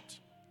and short.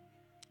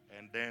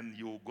 And then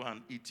you'll go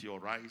and eat your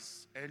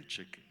rice and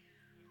chicken.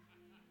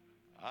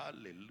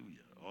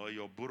 Hallelujah. Or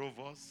your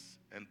borovos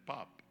and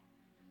pap.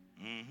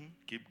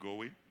 Keep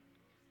going.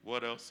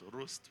 What else?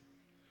 Roast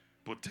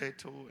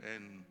potato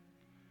and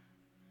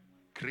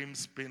cream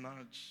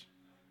spinach.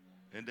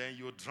 And then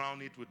you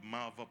drown it with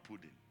malva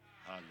pudding.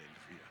 Hallelujah.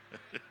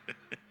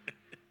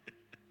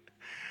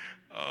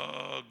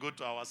 Go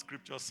to our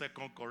scripture, 2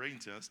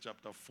 Corinthians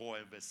chapter 4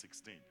 and verse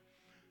 16.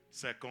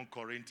 2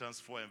 Corinthians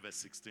 4 and verse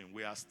 16.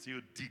 We are still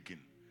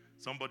digging.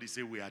 Somebody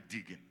say we are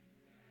digging.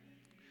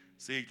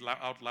 Say it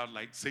out loud,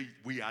 like say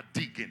we are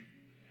digging.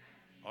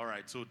 All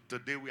right, so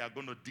today we are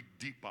going to dig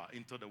deeper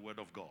into the word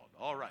of God.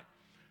 All right.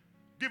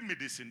 Give me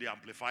this in the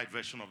Amplified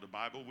version of the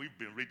Bible. We've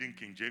been reading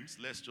King James.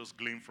 Let's just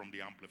glean from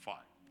the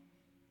Amplified.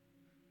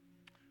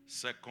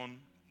 2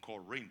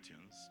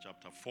 Corinthians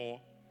chapter 4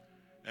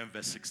 and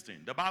verse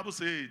 16. The Bible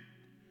says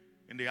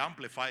in the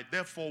Amplified,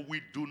 therefore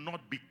we do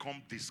not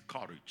become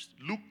discouraged.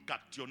 Look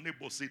at your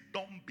neighbor, say,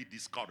 don't be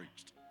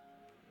discouraged.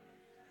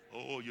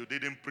 Oh, you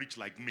didn't preach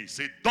like me.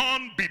 Say,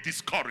 don't be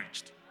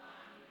discouraged.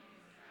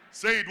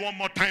 Say it one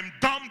more time.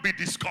 Don't be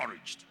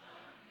discouraged.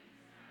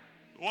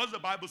 What's the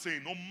Bible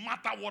saying? No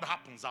matter what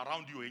happens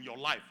around you in your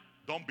life,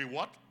 don't be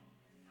what?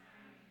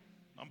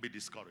 Don't be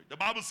discouraged. The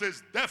Bible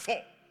says,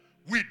 therefore,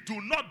 we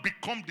do not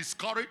become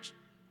discouraged,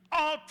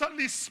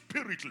 utterly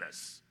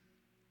spiritless,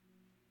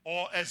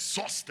 or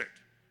exhausted,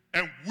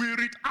 and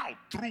wearied out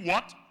through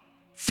what?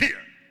 Fear.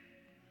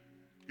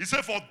 He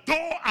said, for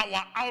though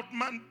our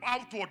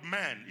outward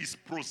man is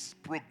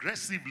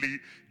progressively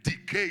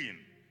decaying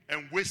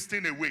and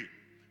wasting away,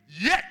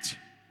 yet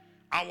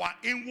our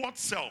inward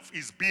self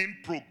is being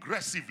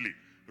progressively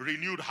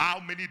renewed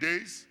how many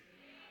days?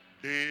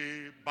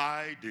 Day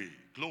by day.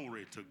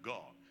 Glory to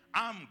God.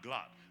 I'm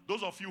glad.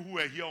 Those of you who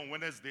were here on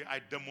Wednesday, I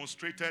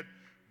demonstrated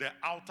the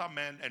outer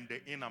man and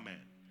the inner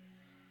man.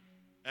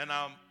 And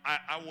I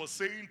was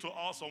saying to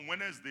us on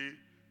Wednesday,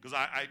 because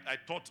I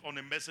taught on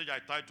a message I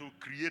titled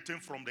Creating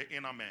from the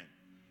Inner Man.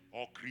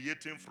 Or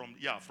creating from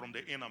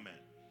the inner man.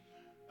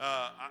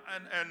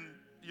 And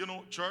you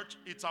know, church,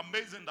 it's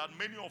amazing that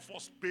many of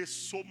us pay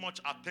so much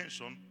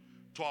attention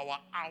to our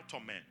outer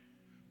man.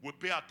 We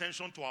pay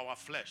attention to our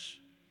flesh.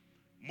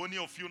 Many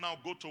of you now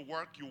go to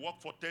work, you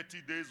work for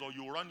 30 days or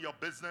you run your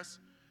business,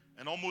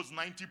 and almost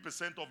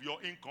 90% of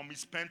your income is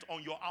spent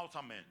on your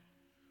outer man.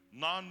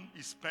 None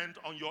is spent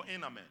on your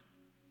inner man.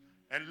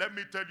 And let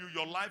me tell you,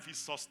 your life is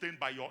sustained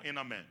by your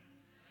inner man.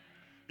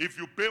 If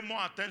you pay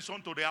more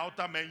attention to the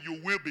outer man,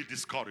 you will be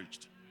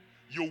discouraged.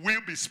 You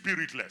will be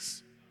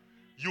spiritless.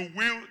 You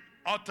will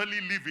utterly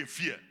live in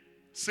fear.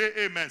 Say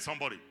amen,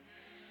 somebody.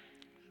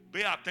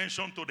 Pay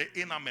attention to the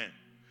inner man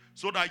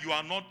so that you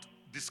are not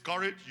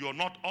discouraged, you are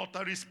not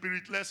utterly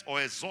spiritless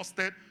or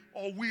exhausted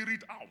or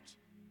wearied out.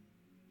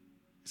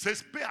 It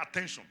says pay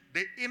attention.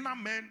 The inner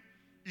man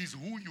is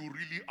who you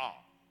really are.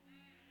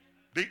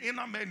 The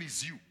inner man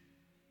is you.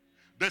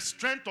 The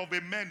strength of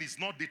a man is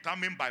not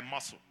determined by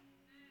muscle.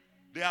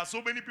 There are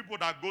so many people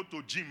that go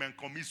to gym and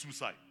commit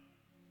suicide.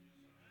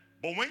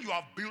 But when you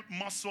have built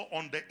muscle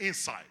on the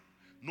inside,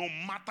 no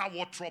matter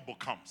what trouble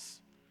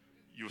comes,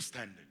 you're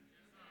standing.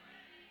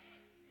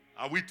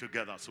 Are we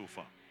together so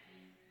far?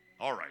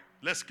 All right,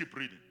 let's keep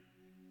reading.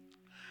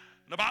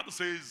 The Bible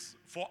says,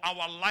 for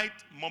our light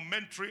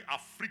momentary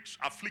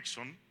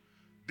affliction,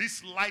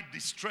 this light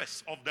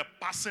distress of the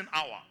passing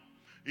hour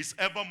is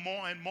ever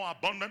more and more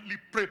abundantly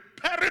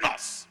preparing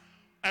us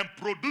and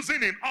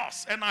producing in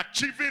us and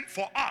achieving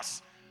for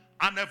us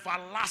an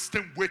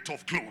everlasting weight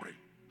of glory.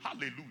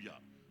 Hallelujah.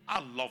 I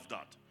love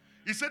that.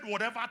 He said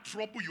whatever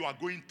trouble you are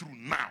going through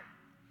now,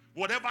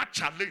 whatever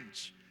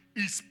challenge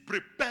is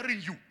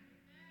preparing you.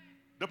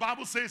 The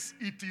Bible says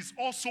it is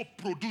also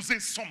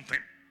producing something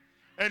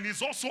and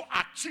is also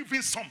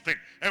achieving something.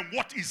 And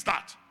what is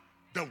that?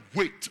 The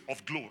weight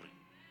of glory.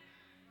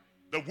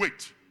 The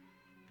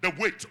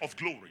weight of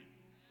glory.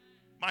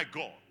 My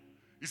God.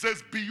 He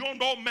says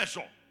beyond all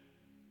measure.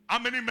 How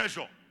many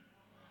measure?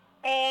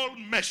 All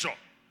measure.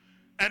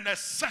 And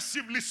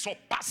excessively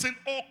surpassing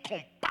all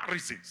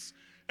comparisons.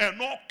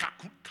 And all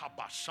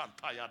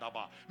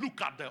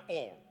look at the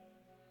all.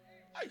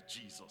 Hi,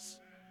 Jesus.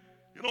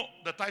 You know,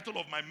 the title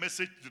of my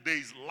message today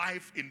is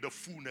Life in the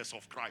Fullness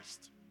of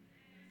Christ.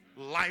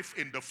 Life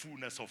in the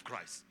Fullness of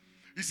Christ.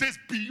 He says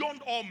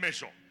beyond all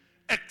measure,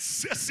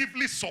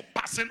 excessively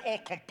surpassing all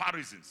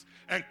comparisons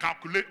and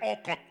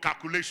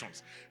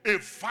calculations, a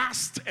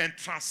vast and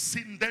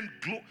transcendent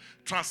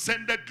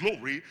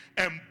glory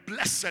and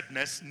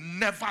blessedness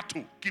never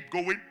to keep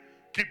going,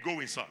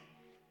 sir,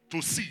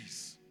 to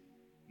cease.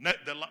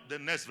 The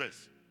next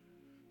verse.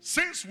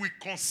 Since we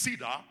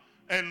consider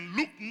and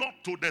look not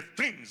to the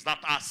things that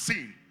are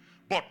seen,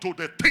 but to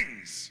the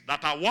things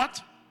that are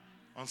what?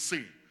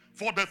 Unseen.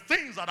 For the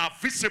things that are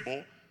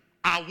visible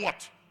are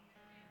what?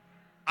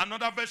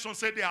 Another version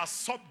said they are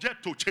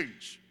subject to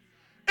change.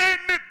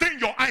 Anything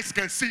your eyes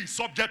can see is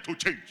subject to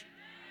change.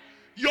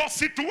 Your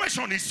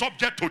situation is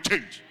subject to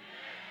change.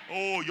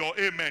 Oh, your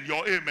amen,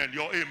 your amen,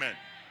 your amen.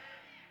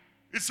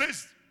 It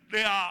says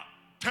they are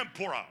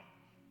temporal,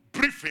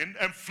 briefing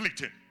and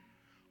fleeting.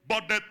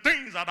 But the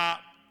things that are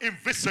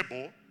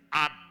invisible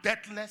are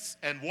deathless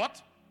and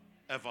what?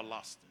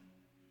 Everlasting.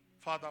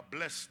 Father,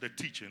 bless the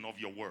teaching of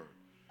your word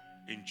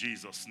in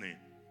Jesus' name.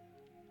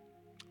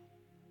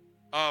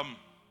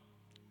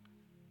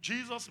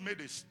 Jesus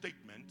made a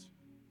statement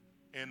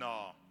in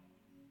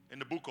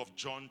the book of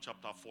John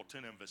chapter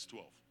 14 and verse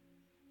 12.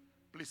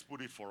 Please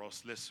put it for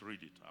us. Let's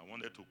read it. I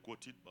wanted to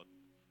quote it, but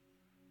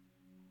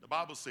the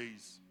Bible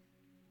says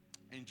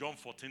in John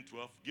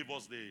 14:12, give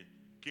us the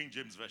King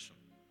James Version.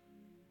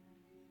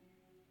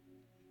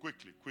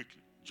 Quickly.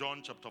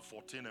 John chapter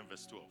 14 and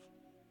verse 12.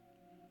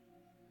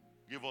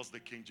 Give us the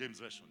King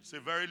James Version. Say,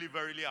 verily,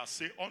 verily, I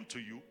say unto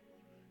you,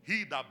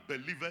 he that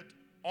believeth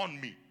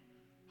on me.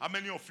 How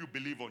many of you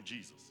believe on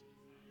Jesus?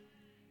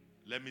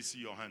 Let me see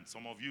your hand.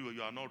 Some of you,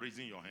 you are not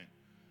raising your hand.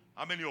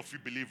 How many of you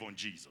believe on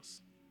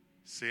Jesus?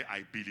 Say,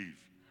 I believe.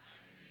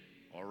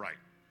 All right.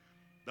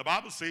 The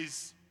Bible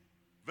says,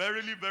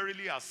 verily,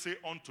 verily, I say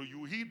unto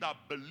you, he that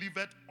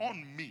believeth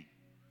on me,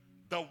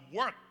 the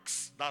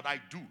works that I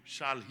do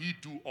shall he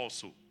do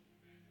also.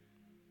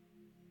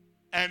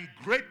 And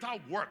greater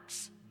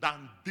works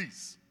than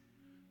this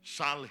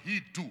shall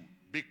he do,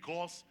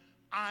 because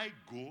I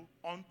go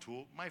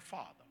unto my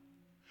Father.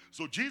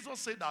 So Jesus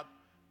said that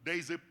there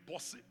is a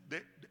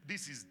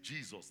this is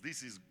Jesus,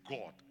 this is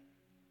God,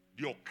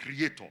 your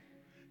creator.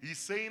 He's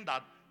saying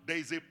that there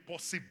is a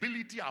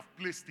possibility I've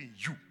placed in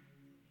you,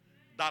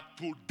 that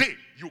today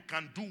you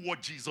can do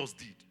what Jesus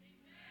did.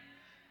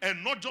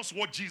 And not just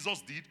what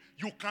Jesus did,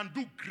 you can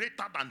do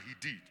greater than he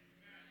did,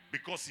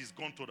 because he's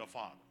gone to the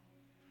Father.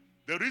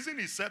 The reason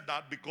he said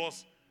that,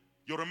 because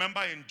you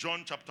remember in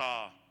John chapter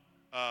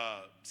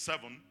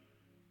 7,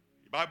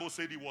 the Bible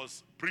said he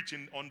was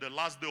preaching on the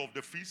last day of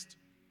the feast.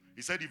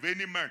 He said, if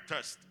any man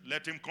thirst,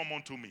 let him come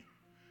unto me.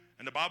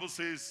 And the Bible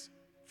says,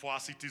 for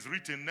as it is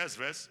written, next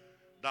verse,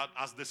 that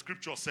as the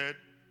scripture said,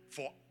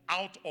 for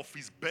out of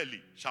his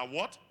belly shall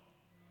what?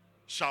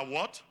 Shall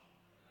what?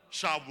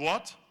 Shall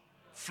what?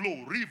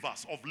 Flow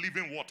rivers of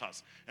living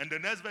waters. And the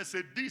next verse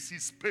said, this he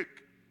spake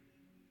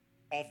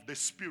of the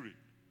Spirit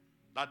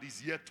that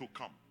is yet to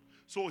come.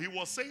 So he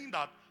was saying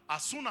that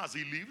as soon as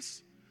he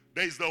leaves,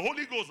 there is the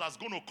Holy Ghost that's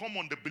going to come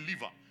on the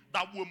believer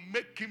that will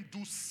make him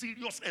do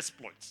serious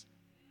exploits.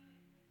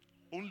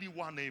 Only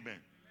one amen.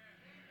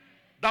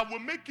 That will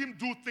make him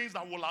do things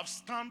that will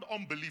outstand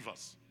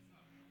unbelievers.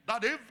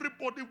 That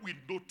everybody will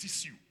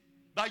notice you.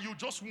 That you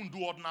just won't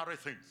do ordinary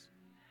things.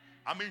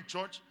 I mean,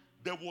 church,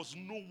 there was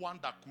no one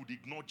that could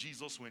ignore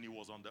Jesus when he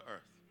was on the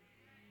earth.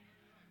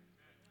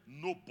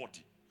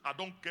 Nobody. I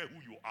don't care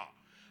who you are.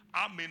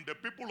 I mean, the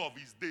people of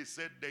his day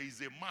said there is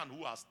a man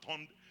who has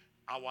turned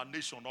our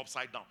nation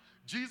upside down.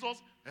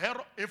 Jesus,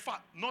 Herod, in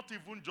fact, not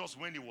even just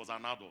when he was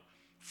an adult.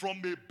 From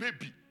a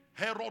baby,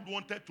 Herod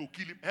wanted to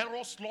kill him.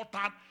 Herod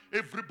slaughtered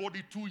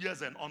everybody 2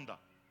 years and under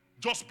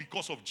just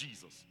because of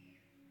Jesus.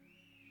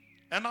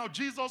 And now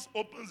Jesus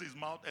opens his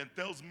mouth and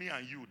tells me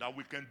and you that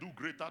we can do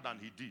greater than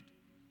he did.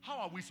 How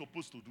are we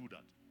supposed to do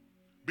that?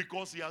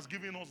 Because he has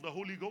given us the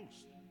Holy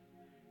Ghost.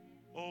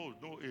 Oh,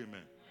 no,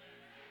 amen.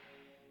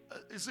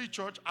 You see,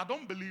 church, I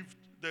don't believe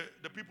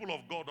the people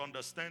of God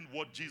understand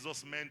what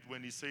Jesus meant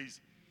when he says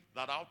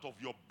that out of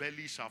your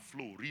belly shall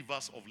flow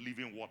rivers of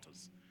living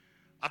waters.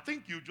 I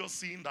think you're just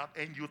seeing that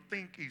and you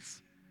think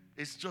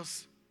it's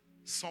just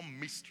some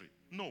mystery.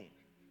 No.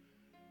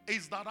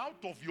 It's that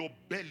out of your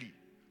belly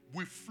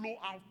will flow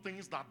out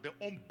things that the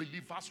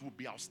unbelievers will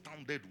be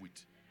astounded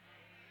with.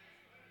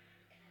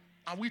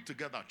 Are we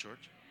together,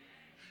 church?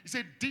 He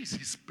said, this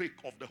he spake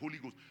of the Holy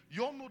Ghost.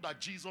 You all know that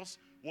Jesus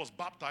was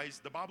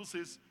baptized. The Bible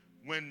says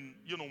when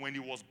he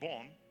was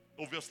born,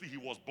 obviously he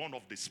was born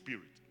of the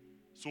Spirit.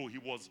 So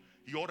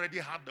he already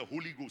had the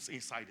Holy Ghost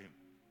inside him.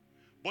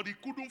 But he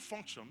couldn't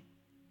function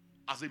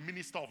as a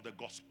minister of the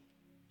gospel.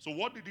 So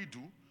what did he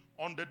do?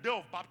 On the day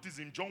of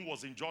baptism, John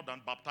was in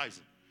Jordan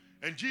baptizing.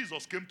 And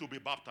Jesus came to be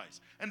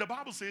baptized. And the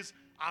Bible says,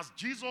 as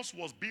Jesus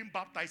was being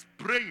baptized,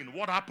 praying,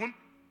 what happened?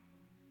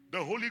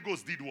 The Holy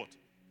Ghost did what?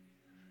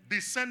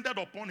 Descended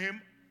upon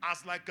him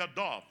as like a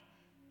dove.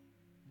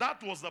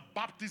 That was the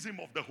baptism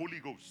of the Holy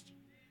Ghost.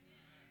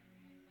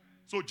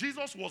 So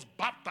Jesus was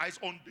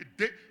baptized on the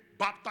day,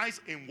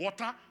 baptized in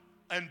water,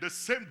 and the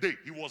same day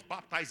he was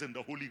baptized in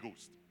the Holy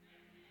Ghost.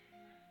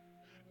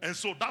 And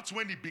so that's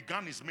when he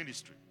began his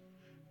ministry.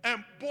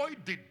 And boy,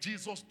 did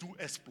Jesus do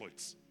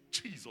exploits.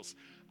 Jesus.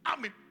 I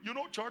mean,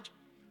 church,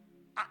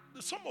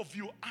 some of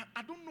you,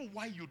 I don't know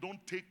why you don't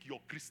take your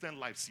Christian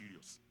life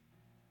serious.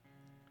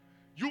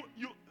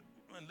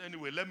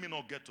 Anyway, let me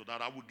not get to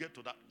that. I will get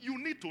to that.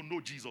 You need to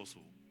know Jesus.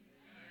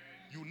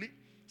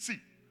 See,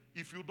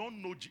 if you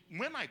don't know,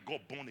 when I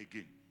got born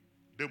again,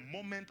 the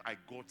moment I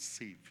got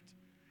saved,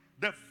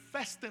 the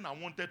first thing I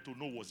wanted to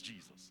know was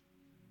Jesus.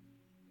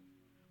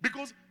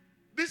 Because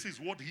this is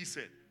what he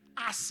said.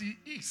 As he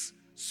is,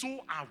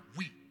 so are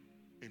we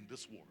in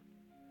this world.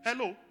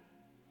 Hello?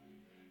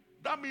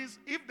 That means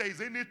if there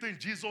is anything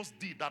Jesus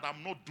did that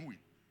I'm not doing,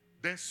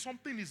 then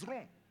something is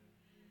wrong.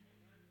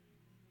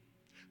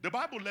 The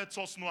Bible lets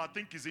us know, I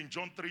think it's in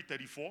John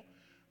 3:34,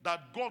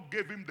 that God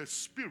gave him the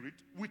Spirit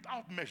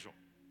without measure.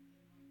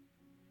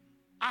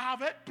 I have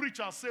heard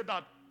preachers say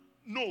that,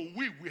 no,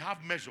 we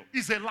have measure.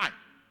 It's a lie.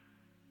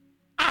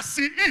 As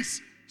he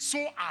is, so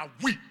are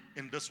we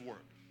in this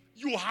world.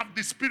 You have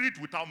the Spirit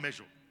without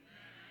measure.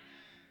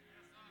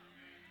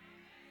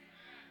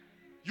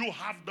 You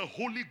have the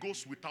Holy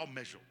Ghost without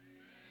measure.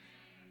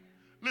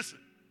 Listen,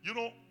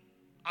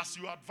 as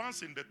you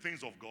advance in the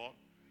things of God,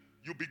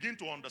 you begin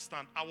to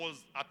understand.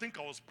 I think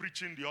I was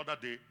preaching the other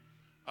day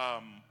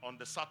on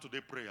the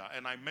Saturday prayer,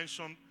 and I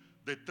mentioned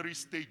the 3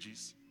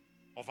 stages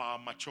of our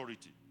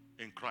maturity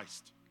in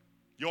Christ.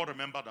 You all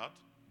remember that?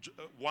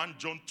 1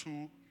 John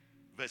 2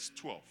 verse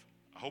 12.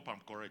 I hope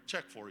I'm correct.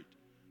 Check for it.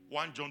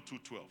 1 John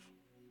 2:12.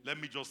 Let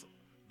me just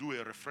do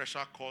a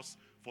refresher course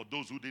for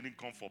those who didn't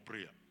come for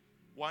prayer.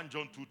 1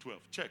 John 2:12.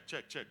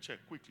 Check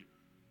quickly.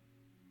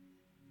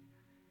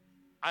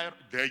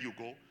 There you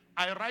go.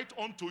 I write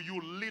unto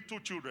you little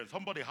children.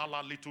 Somebody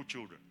holler little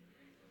children.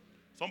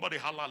 Somebody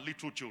holler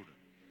little children.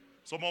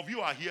 Some of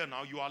you are here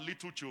now. You are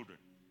little children.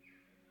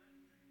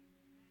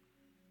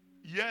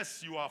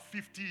 Yes, you are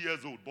 50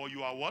 years old, but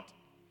you are what?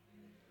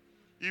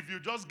 If you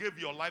just gave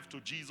your life to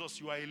Jesus,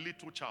 you are a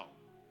little child.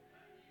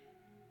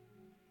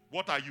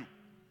 What are you?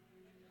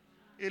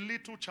 A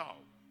little child.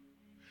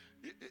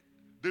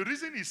 The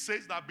reason he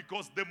says that,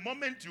 because the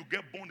moment you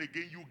get born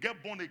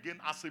again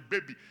as a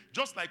baby.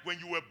 Just like when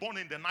you were born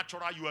in the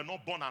natural, you were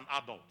not born an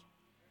adult.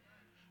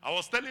 I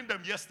was telling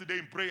them yesterday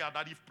in prayer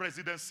that if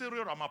President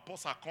Cyril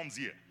Ramaphosa comes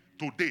here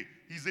today,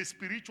 he's a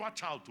spiritual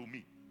child to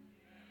me.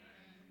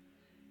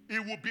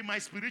 It will be my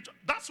spiritual.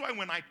 That's why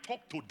when I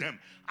talk to them,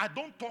 I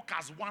don't talk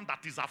as one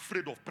that is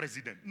afraid of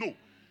president. No.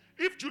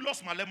 If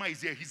Julius Malema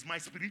is here, he's my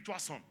spiritual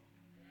son.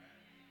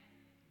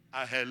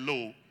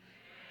 Hello.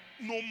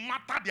 No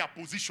matter their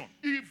position,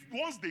 if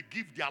once they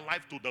give their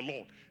life to the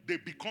Lord, they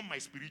become my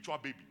spiritual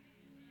baby.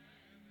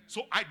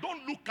 So I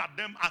don't look at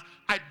them as,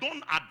 I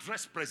don't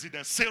address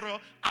President Cyril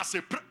as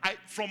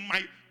from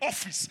my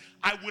office.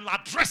 I will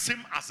address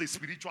him as a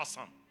spiritual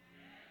son,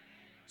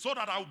 so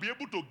that I will be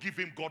able to give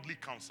him godly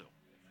counsel.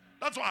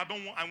 That's why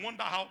I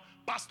wonder how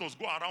pastors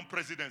go around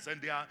presidents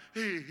and they are,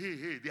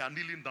 hey, they are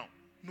kneeling down.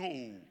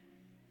 No.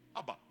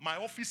 Abba, my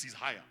office is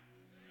higher.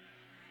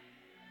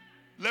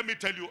 Let me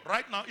tell you,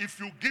 right now, if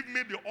you give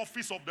me the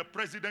office of the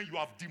president, you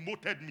have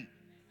demoted me.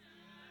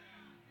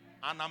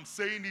 And I'm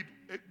saying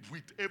it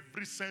with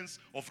every sense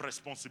of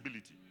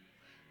responsibility.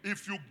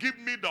 If you give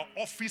me the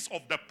office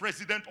of the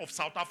president of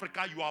South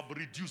Africa, you have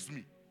reduced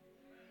me.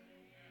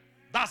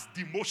 That's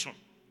demotion.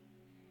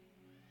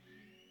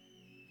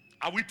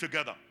 Are we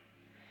together?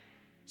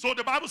 So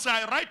the Bible says,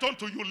 I write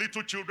unto you,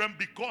 little children,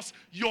 because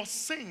your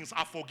sins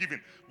are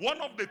forgiven.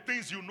 One of the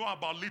things you know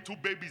about little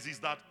babies is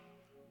that,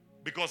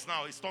 because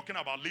now it's talking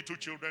about little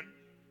children,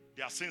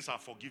 their sins are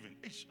forgiven.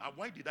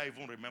 Why did I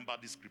even remember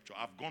this scripture?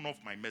 I've gone off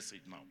my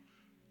message now.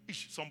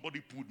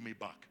 Somebody pulled me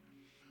back.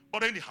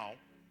 But anyhow,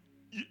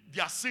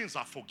 their sins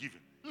are forgiven.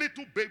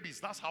 Little babies,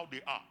 that's how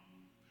they are.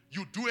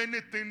 You do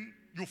anything,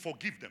 you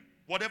forgive them.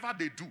 Whatever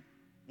they do,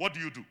 what do?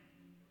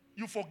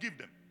 You forgive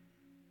them.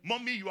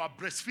 Mommy, you are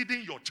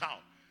breastfeeding your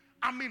child.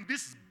 I mean,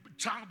 this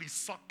child is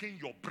sucking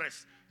your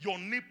breast. Your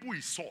nipple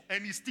is sore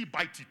and he still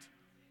bites it.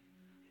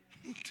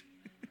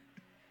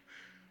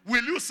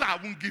 Will you say, I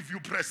won't give you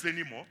breast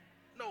anymore?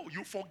 No,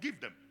 you forgive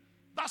them.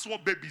 That's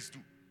what babies do.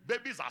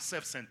 Babies are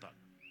self-centered.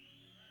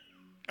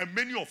 And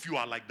many of you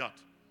are like that.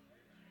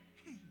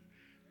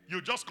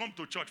 You just come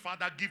to church,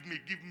 Father, give me.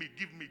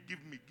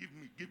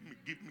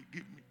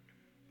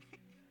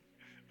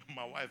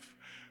 My wife,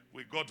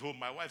 we got home,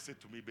 my wife said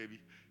to me, baby,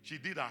 she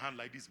did her hand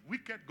like this,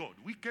 wicked God,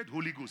 wicked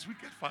Holy Ghost,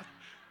 wicked Father.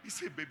 He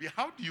said, baby,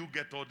 how do you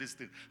get all these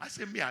things? I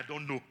said, me, I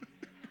don't know.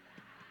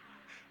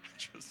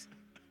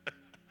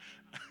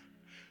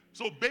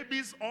 So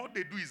babies, all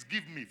they do is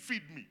give me,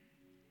 feed me.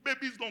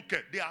 Babies don't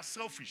care. They are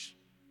selfish.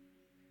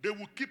 They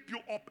will keep you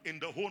up in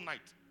the whole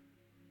night.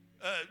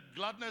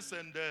 Gladness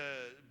and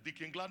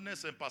Deacon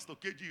Gladness and Pastor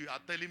KG are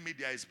telling me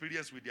their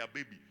experience with their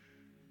baby.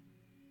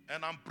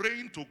 And I'm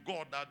praying to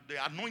God that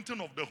the anointing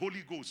of the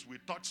Holy Ghost will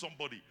touch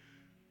somebody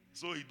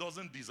so he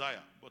doesn't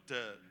desire. But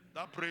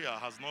that prayer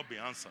has not been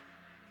answered.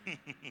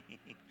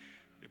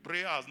 The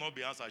prayer has not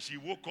been answered. She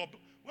woke up,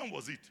 when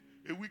was it?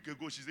 A week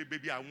ago, she said,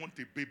 baby, I want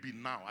a baby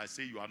now. I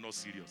say, you are not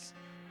serious.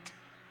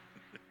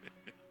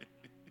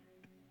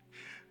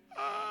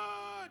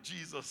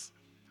 Jesus.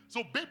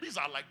 So babies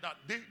are like that.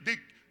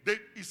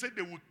 He said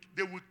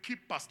they will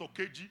keep Pastor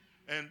KG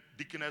and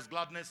Deaconess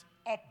Gladness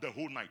up the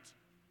whole night.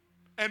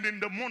 And in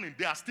the morning,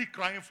 they are still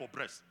crying for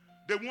breast.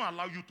 They won't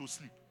allow you to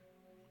sleep.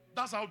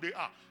 That's how they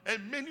are.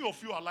 And many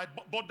of you are like,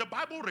 but the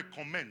Bible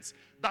recommends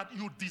that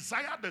you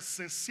desire the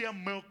sincere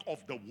milk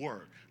of the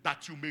word,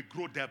 that you may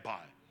grow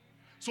thereby.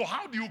 So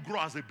how do you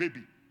grow as a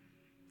baby?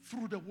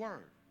 Through the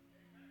word.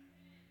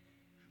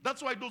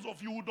 That's why those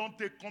of you who don't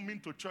take coming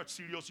to church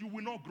serious, you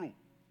will not grow.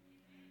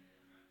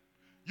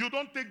 You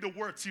don't take the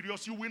word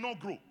serious, you will not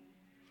grow.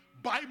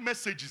 Buy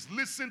messages,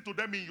 listen to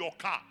them in your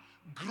car.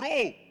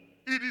 Grow.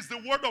 It is the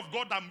word of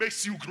God that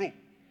makes you grow.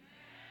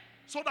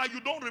 So that you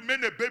don't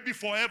remain a baby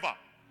forever.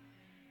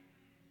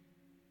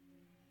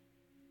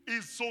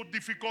 It's so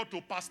difficult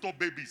to pastor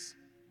babies.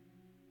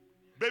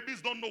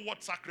 Babies don't know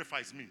what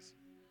sacrifice means.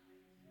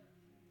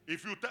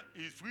 If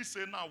we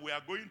say now we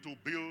are going to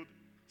build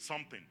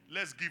something,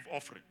 let's give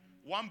offering.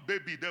 One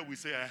baby there we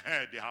say,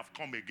 they have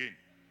come again.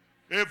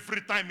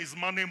 Every time is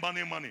money.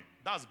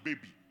 That's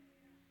baby.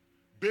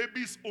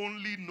 Babies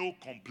only know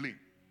complain.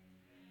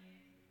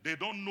 They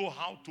don't know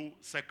how to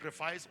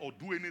sacrifice or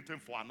do anything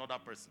for another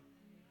person.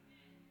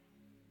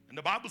 And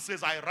the Bible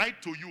says, I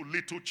write to you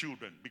little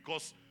children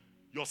because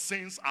your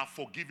sins are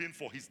forgiven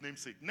for his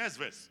name's sake. Next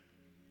verse.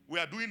 We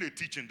are doing a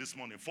teaching this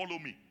morning. Follow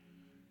me.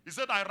 He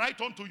said, I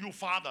write unto you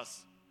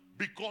fathers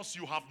because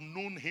you have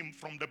known him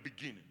from the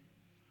beginning.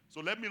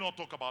 So let me not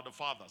talk about the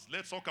fathers.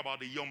 Let's talk about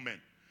the young men.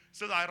 He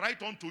says, I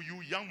write unto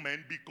you young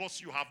men because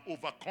you have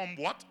overcome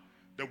what?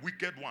 The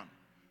wicked one.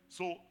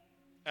 So,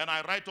 and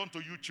I write unto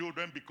you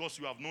children because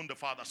you have known the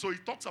Father. So he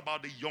talks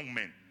about the young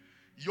men.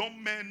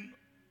 Young men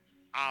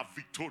are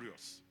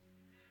victorious.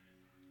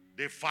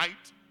 They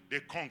fight, they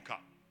conquer.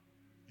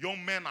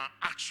 Young men are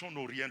action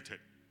oriented.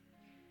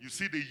 You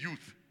see the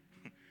youth.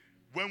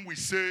 When we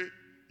say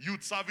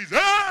Youth service,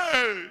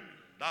 hey!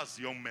 That's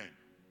young men.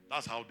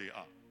 That's how they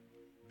are.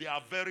 They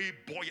are very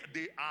buoyant.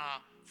 They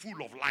are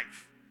full of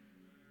life.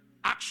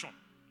 Action.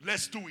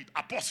 Let's do it.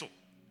 Apostle.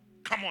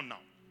 Come on now.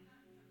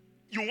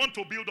 You want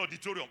to build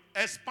auditorium.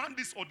 Expand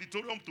this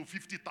auditorium to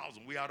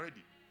 50,000. We are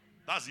ready.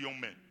 That's young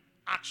men.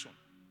 Action.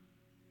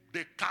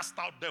 They cast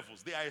out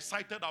devils. They are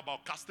excited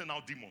about casting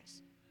out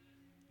demons.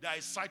 They are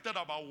excited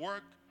about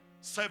work,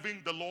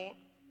 serving the Lord.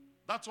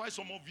 That's why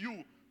some of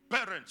you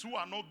parents who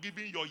are not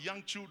giving your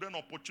young children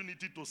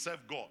opportunity to serve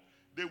God,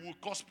 they will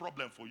cause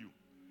problem for you.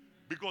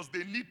 Because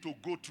they need to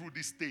go through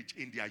this stage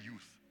in their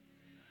youth.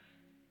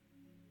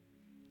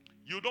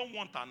 You don't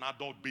want an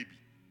adult baby.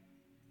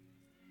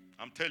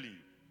 I'm telling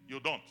you, you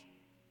don't.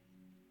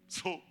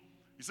 So,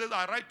 he says,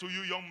 I write to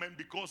you young men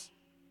because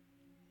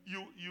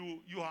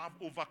you have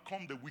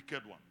overcome the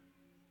wicked one.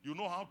 You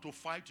know how to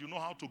fight. You know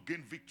how to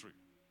gain victory.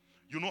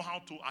 You know how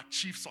to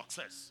achieve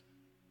success.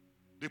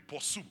 They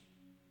pursue.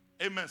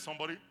 Amen,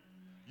 somebody.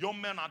 Young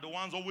men are the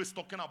ones always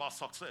talking about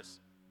success.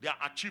 Their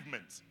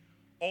achievements.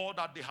 All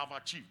that they have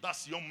achieved.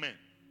 That's young men.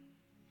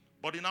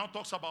 But he now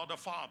talks about the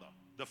father.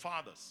 The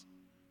fathers.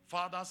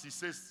 Fathers, he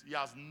says, he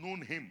has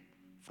known him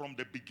from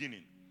the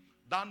beginning.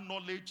 That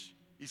knowledge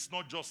is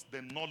not just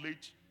the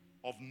knowledge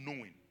of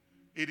knowing.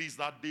 It is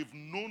that they've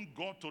known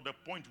God to the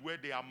point where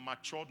they are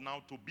matured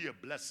now to be a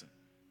blessing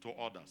to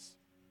others.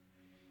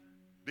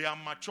 They are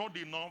matured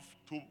enough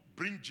to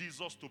bring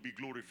Jesus to be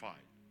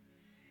glorified.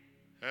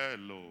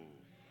 Hello.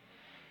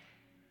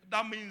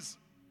 That means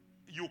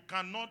you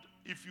cannot,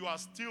 if you are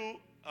still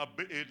a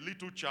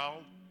little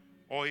child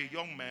or a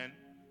young man,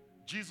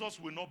 Jesus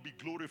will not be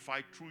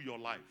glorified through your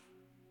life.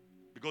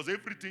 Because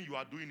everything you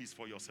are doing is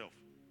for yourself.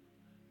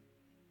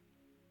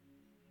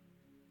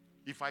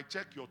 If I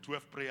check your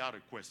 12 prayer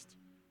requests,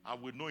 I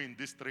will know in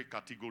these 3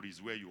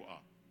 categories where you are.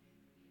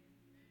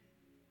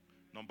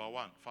 Number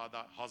 1, father,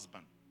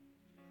 husband.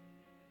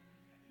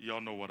 You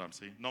all know what I'm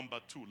saying. Number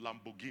 2,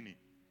 Lamborghini.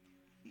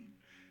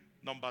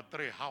 Number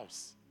 3,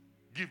 house.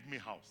 Give me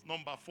house.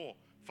 Number 4,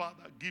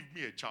 father, give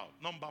me a child.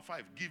 Number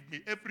 5, give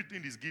me.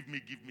 Everything is give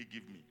me, give me,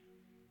 give me.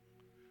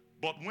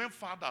 But when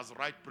fathers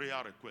write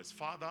prayer requests,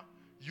 Father,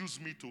 use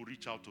me to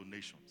reach out to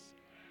nations.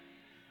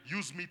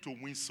 Use me to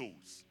win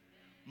souls.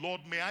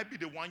 Lord, may I be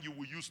the one you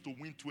will use to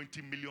win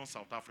 20 million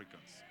South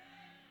Africans.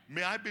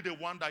 May I be the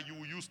one that you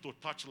will use to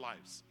touch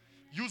lives.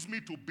 Use me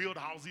to build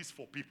houses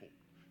for people.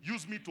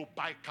 Use me to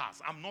buy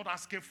cars. I'm not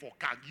asking for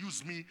cars.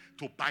 Use me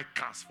to buy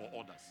cars for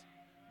others.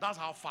 That's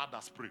how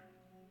fathers pray.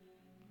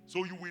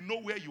 So you will know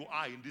where you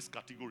are in this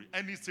category.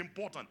 And it's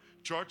important.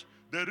 Church,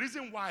 the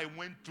reason why I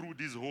went through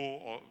this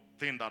whole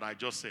thing that I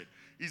just said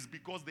is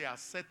because there are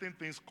certain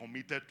things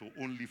committed to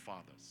only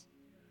fathers.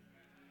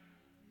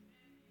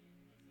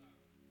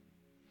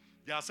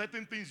 There are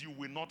certain things you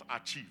will not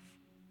achieve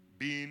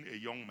being a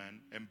young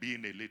man and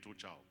being a little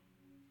child.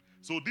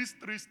 So these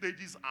 3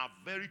 stages are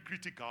very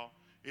critical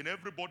in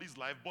everybody's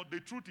life. But the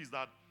truth is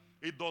that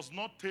it does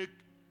not take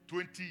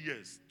 20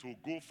 years to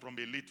go from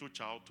a little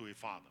child to a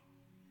father.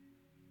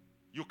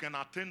 You can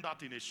attain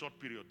that in a short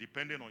period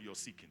depending on your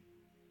seeking.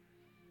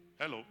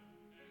 Hello?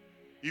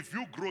 If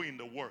you grow in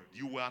the word,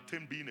 you will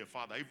attain being a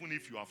father even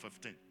if you are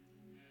 15.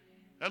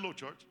 Hello,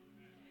 church?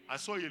 I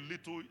saw a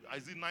little, I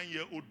see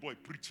 9-year-old boy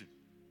preaching.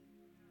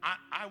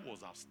 I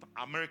was an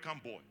American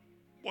boy.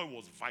 Boy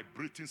was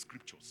vibrating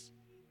scriptures.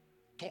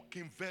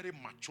 Talking very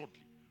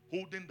maturely.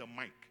 Holding the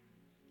mic.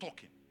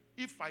 Talking.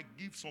 If I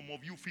give some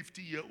of you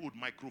 50-year-old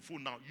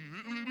microphone now,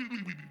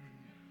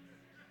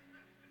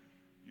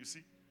 you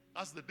see?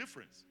 That's the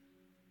difference.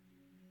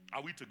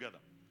 Are we together?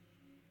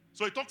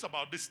 So he talks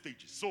about these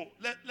stages. So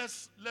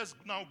let's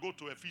now go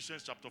to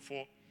Ephesians chapter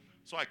 4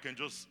 so I can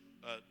just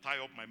tie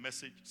up my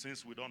message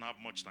since we don't have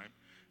much time.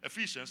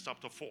 Ephesians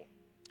chapter 4.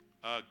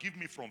 Give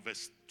me from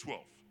verse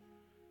 12.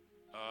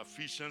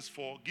 Ephesians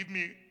 4.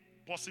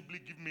 Possibly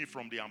give me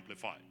from the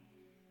Amplified.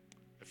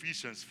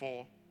 Ephesians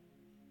 4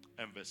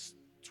 and verse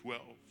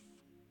 12.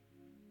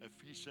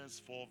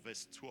 Ephesians 4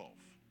 verse 12.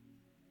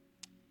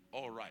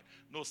 All right.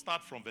 No,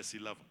 start from verse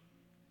 11.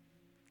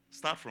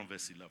 Start from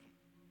verse 11.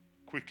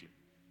 Quickly.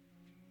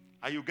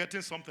 Are you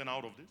getting something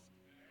out of this?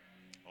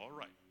 All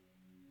right.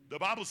 The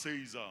Bible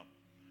says,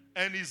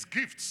 and his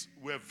gifts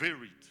were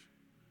varied.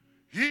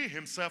 He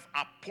himself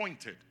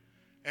appointed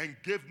and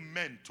gave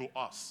men to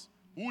us.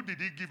 Who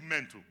did he give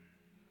men to?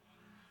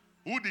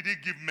 Who did he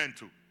give men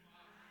to?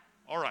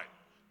 All right.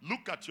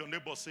 Look at your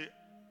neighbor. Say,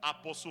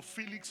 Apostle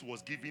Felix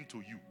was given to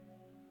you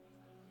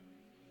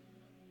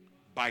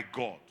by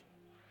God.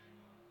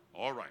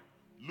 All right.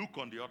 Look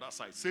on the other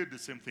side. Say the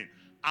same thing.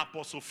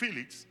 Apostle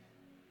Felix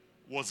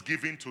was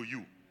given to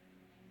you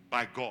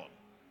by God.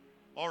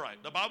 All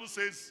right. The Bible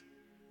says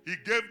he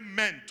gave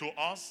men to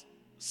us,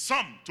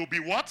 some to be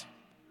what?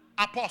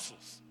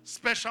 Apostles,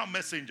 special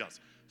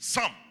messengers,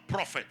 some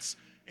prophets,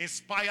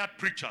 inspired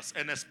preachers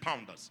and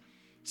expounders,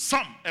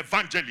 some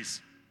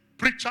evangelists,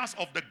 preachers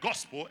of the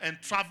gospel and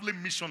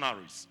traveling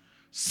missionaries,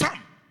 some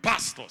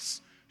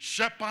pastors,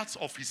 shepherds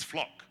of his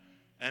flock,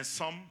 and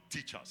some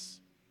teachers.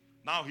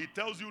 Now he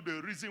tells you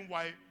the reason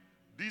why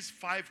these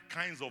 5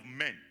 kinds of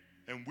men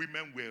and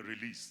women were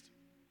released.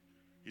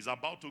 He's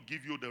about to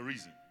give you the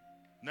reason.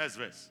 Next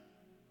verse.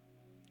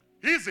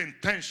 His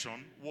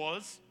intention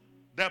was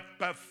the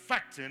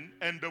perfecting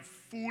and the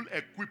full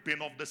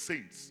equipping of the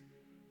saints.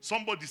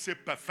 Somebody say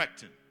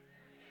perfecting.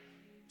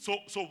 So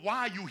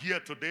why are you here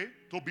today?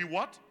 To be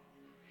what?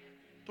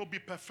 To be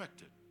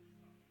perfected.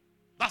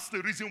 That's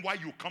the reason why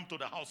you come to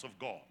the house of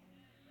God.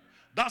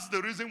 That's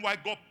the reason why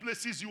God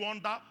places you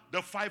under the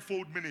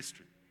 5-fold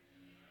ministry.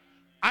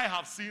 I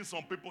have seen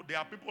some people, there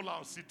are people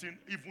out sitting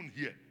even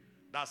here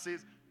that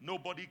says,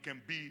 nobody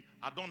can be,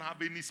 I don't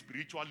have any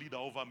spiritual leader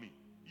over me.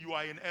 You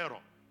are in error.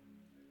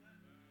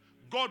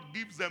 God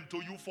gives them to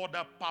you for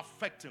the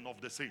perfecting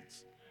of the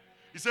saints.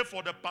 He said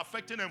for the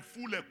perfecting and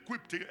full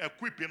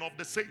equipping of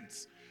the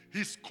saints.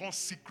 His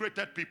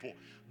consecrated people,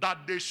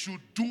 that they should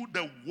do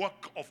the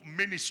work of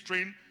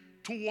ministering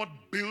toward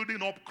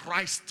building up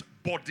Christ's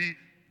body,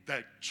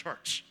 the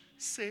church.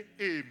 Say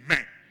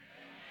amen.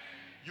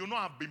 You know,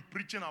 I've been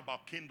preaching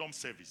about kingdom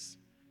service.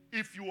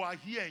 If you are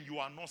here and you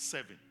are not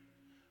serving,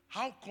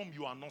 how come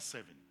you are not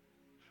serving?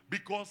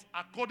 Because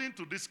according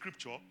to this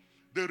scripture,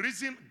 the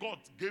reason God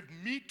gave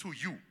me to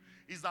you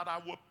is that I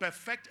will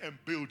perfect and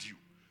build you.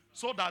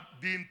 So that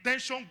the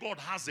intention God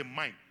has in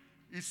mind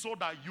is so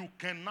that you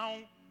can now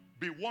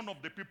be one of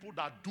the people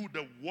that do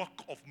the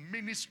work of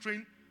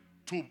ministering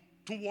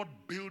toward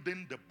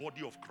building the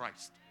body of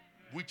Christ,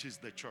 which is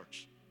the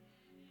church.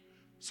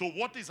 So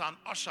what is an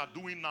usher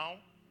doing now?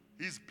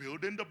 He's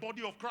building the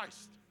body of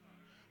Christ.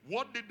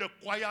 What did the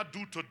choir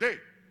do today?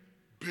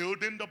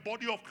 Building the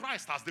body of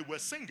Christ as they were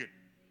singing.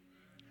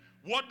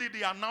 What did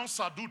the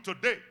announcer do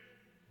today?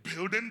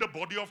 Building the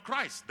body of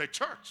Christ, the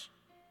church.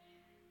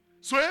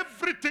 So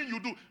everything you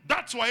do,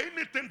 that's why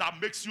anything that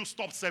makes you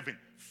stop serving,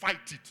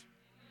 fight it.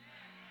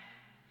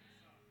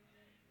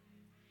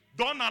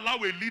 Don't allow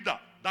a leader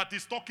that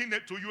is talking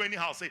to you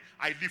anyhow say,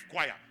 I leave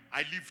choir, I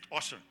leave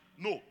usher.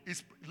 No,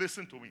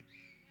 listen to me.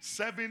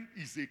 Serving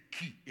is a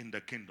key in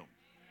the kingdom.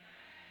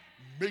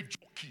 Major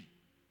key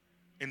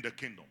in the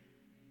kingdom.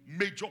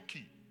 Major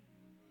key.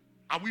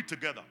 Are we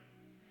together?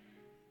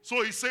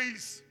 So he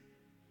says,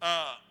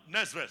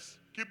 next verse,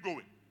 keep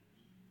going.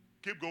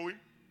 Keep going.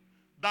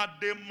 That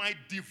they might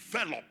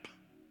develop.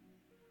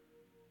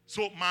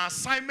 So my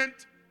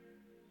assignment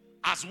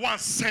as one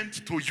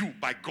sent to you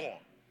by God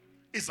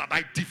is that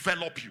I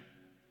develop you.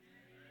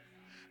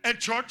 And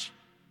church,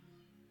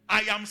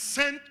 I am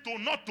sent to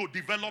not to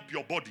develop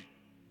your body.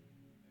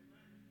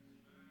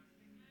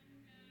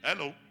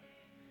 Hello.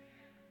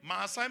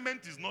 My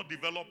assignment is not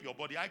develop your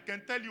body. I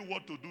can tell you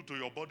what to do to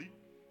your body.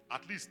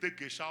 At least take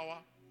a shower.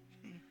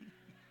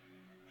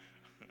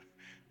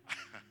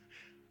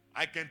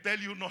 I can tell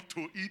you not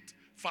to eat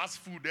fast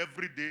food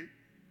every day,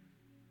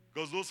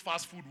 because those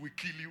fast food will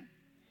kill you.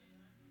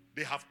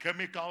 They have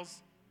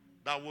chemicals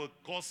that will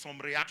cause some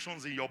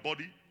reactions in your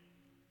body.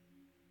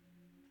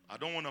 I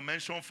don't want to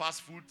mention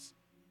fast foods,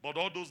 but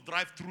all those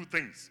drive-through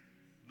things,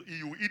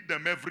 you eat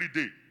them every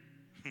day.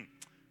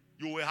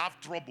 You will have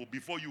trouble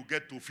before you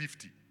get to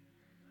 50.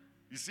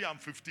 You see, I'm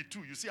 52.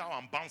 You see how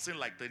I'm bouncing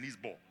like tennis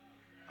ball.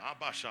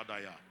 Abba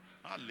Shaddai.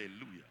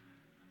 Hallelujah.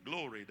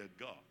 Glory to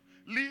God.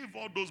 Leave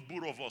all those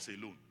burovos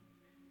alone.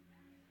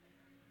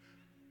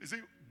 You see,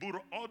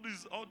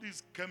 all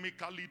these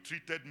chemically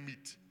treated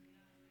meat.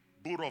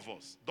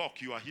 Burovos. Doc,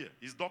 you are here.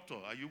 Is doctor,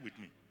 are you with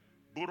me?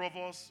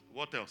 Burovos,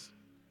 what else?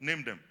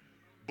 Name them.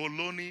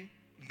 Bologna.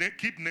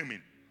 Keep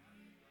naming.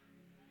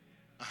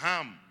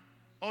 Ham.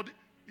 All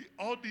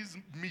these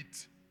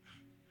meat.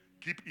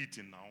 Keep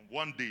eating now.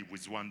 One day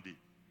with one day.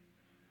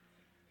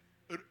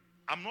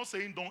 I'm not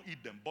saying don't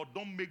eat them, but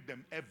don't make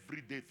them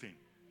everyday thing.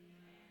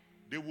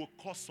 They will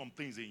cause some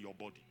things in your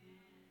body.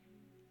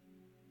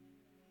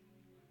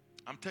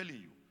 I'm telling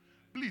you.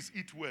 Please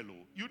eat well.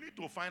 Oh. You need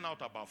to find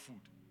out about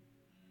food.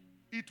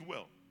 Eat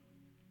well.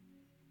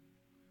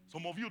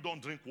 Some of you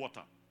don't drink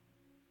water.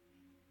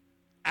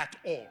 At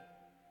all.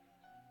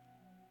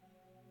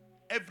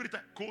 Every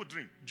time. Cold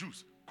drink,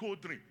 juice. Cold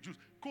drink, juice.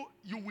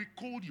 You will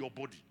cold your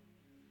body.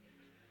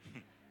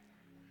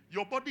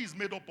 Your body is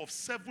made up of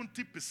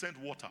 70%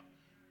 water.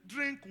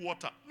 Drink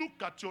water. Look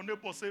at your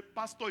neighbor, say,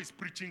 Pastor is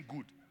preaching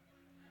good.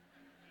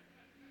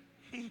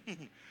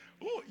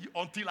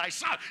 Until I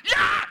shout,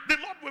 yeah, the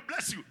Lord will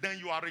bless you. Then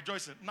you are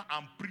rejoicing. Now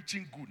I'm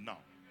preaching good now.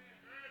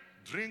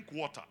 Drink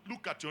water.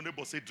 Look at your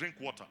neighbor, say, drink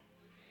water.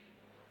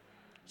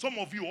 Some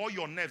of you, all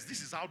your nerves,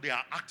 this is how they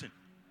are acting.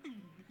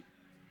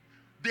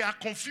 They are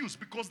confused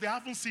because they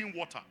haven't seen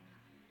water.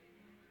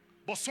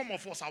 But some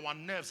of us, our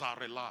nerves are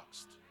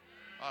relaxed.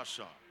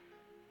 Asha,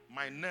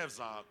 my nerves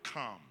are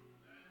calm.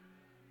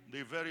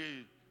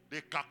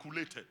 They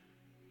calculated.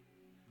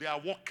 They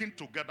are working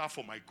together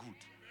for my good.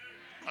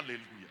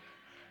 Hallelujah.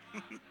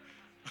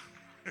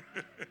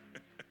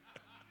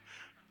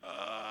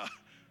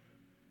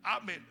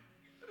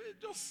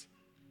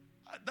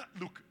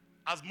 Look,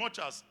 as much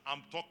as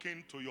I'm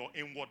talking to your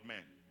inward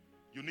man,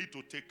 you need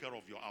to take care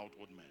of your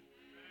outward man.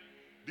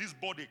 This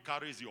body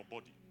carries your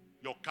body.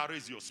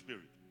 Carries your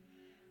spirit.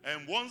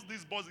 And once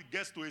this body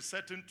gets to a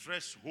certain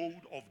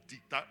threshold of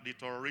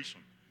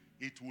deterioration,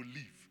 it will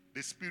leave.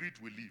 The spirit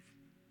will leave.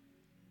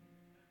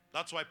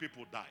 That's why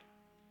people die.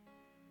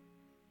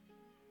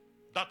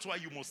 That's why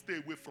you must stay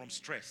away from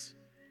stress.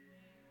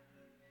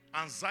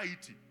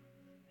 Anxiety.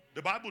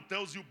 The Bible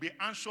tells you be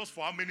anxious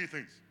for how many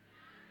things?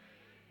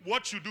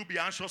 What should you be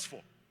anxious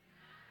for?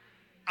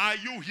 Are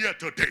you here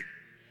today?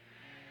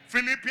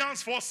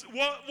 Philippians 4,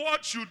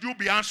 what should you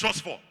be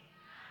anxious for?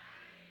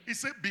 He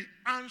said, be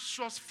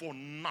anxious for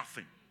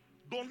nothing.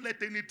 Don't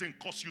let anything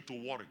cause you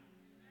to worry.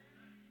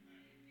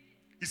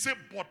 He said,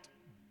 but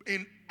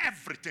in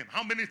everything,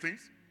 how many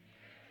things?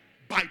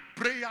 By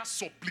prayer,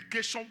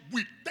 supplication,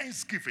 with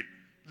thanksgiving,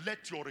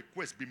 let your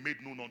request be made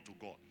known unto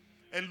God.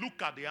 And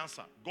look at the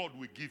answer. God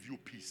will give you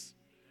peace.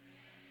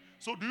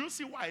 So do you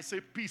see why I say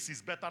peace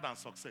is better than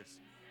success?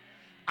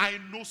 I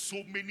know so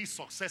many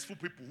successful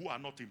people who are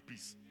not in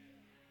peace.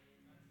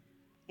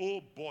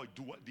 Oh boy,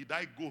 did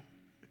I go?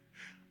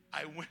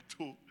 I went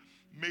to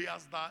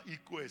Mayasda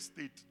Eco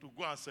Estate to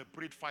go and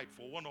separate fight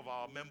for one of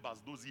our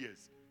members those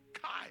years.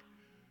 Kai.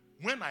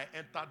 When I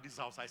entered this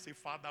house, I say,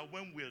 Father,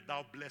 when will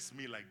thou bless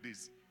me like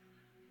this?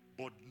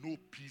 But no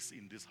peace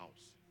in this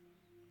house.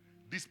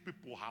 These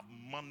people have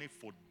money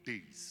for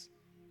days.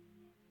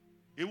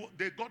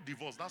 They got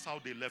divorced. That's how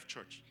they left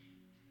church.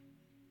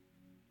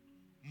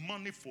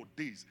 Money for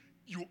days.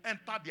 You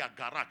enter their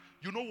garage.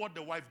 You know what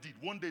the wife did?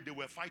 One day they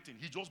were fighting.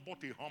 He just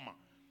bought a Hummer.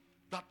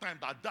 That time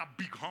that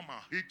big Hummer,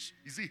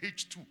 is it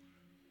H2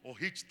 or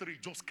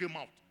H3, just came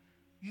out.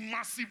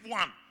 Massive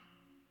one.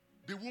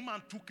 The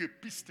woman took a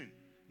piston,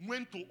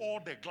 went to all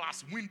the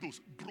glass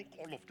windows, broke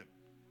all of them.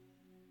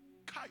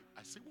 Kai,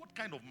 I say, what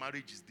kind of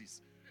marriage is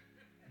this?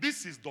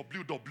 This is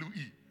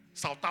WWE,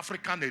 South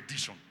African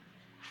edition.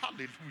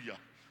 Hallelujah.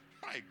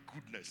 My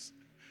goodness.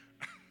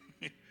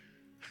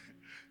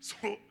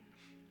 So,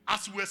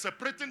 as we were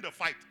separating the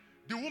fight,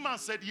 the woman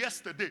said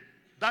yesterday,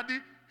 Daddy,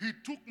 he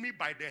took me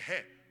by the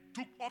hair,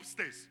 took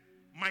upstairs,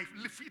 my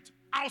feet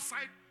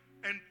outside,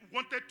 and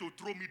wanted to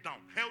throw me down,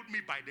 held me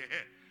by the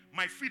hair.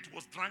 My feet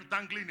was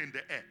dangling in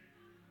the air.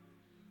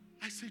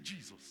 I said,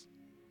 Jesus.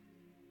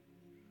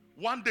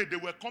 One day they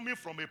were coming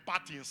from a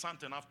party in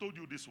Santon. I've told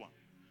you this one.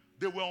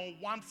 They were on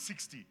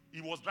 160.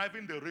 He was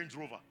driving the Range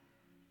Rover.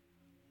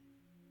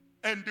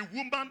 And the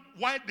woman,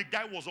 while the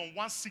guy was on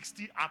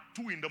 160 at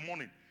 2 in the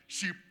morning,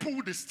 she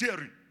pulled the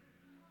steering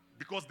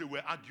because they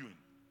were arguing.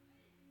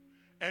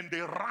 And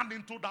they ran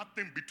into that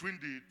thing between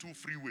the two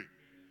freeway.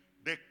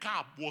 The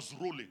car was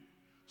rolling.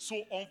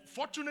 So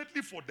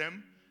unfortunately for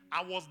them,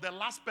 I was the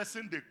last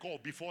person they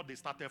called before they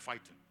started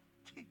fighting.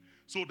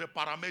 So the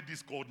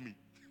paramedics called me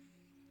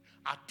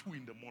at 2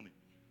 in the morning.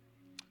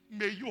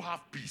 May you have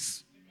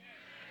peace.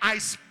 I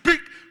speak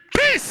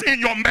peace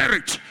in your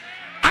marriage.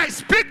 I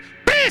speak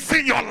peace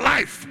in your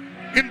life.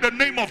 In the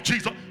name of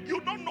Jesus.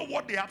 You don't know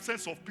what the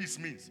absence of peace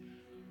means.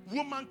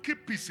 Woman,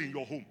 keep peace in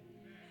your home.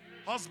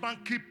 Husband,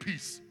 keep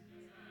peace.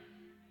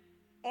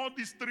 All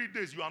these 3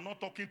 days you are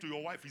not talking to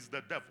your wife is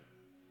the devil.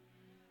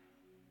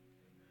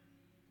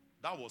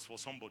 That was for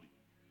somebody.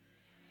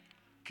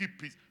 Keep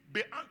peace.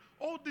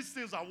 All these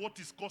things are what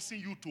is causing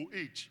you to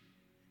age.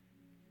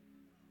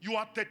 You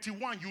are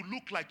 31. You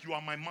look like you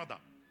are my mother.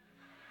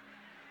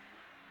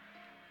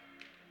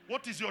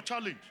 What is your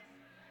challenge?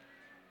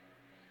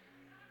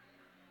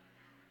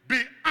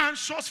 Be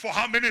anxious for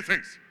how many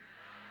things?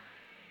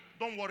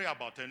 Don't worry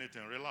about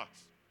anything.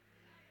 Relax.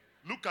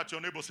 Look at your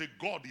neighbor. Say,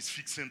 God is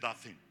fixing that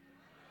thing.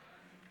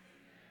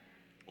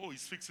 Oh,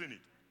 he's fixing it.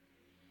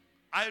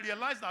 I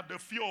realized that the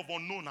fear of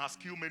unknown has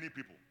killed many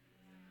people.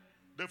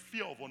 The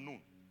fear of unknown.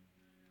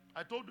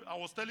 I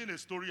was telling a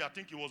story, I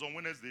think it was on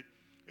Wednesday.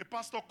 A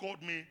pastor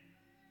called me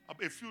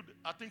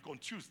I think on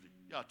Tuesday.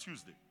 Yeah,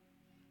 Tuesday.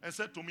 And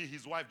said to me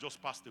his wife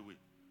just passed away.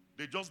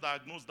 They just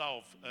diagnosed her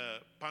of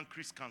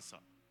pancreas cancer.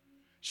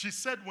 She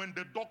said when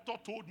the doctor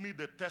told me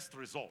the test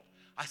result,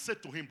 I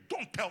said to him,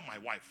 don't tell my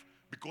wife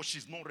because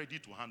she's not ready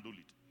to handle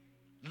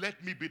it.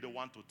 Let me be the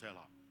one to tell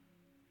her.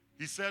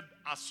 He said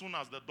as soon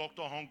as the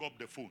doctor hung up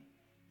the phone,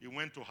 he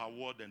went to her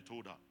ward and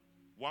told her.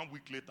 1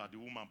 week later, the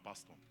woman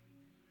passed on.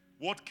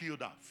 What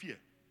killed her? Fear.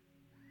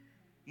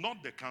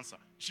 Not the cancer.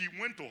 She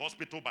went to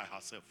hospital by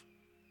herself.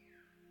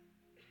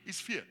 It's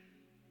fear.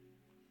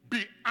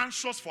 Be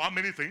anxious for how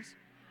many things?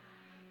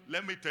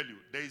 Let me tell you,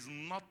 there is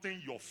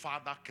nothing your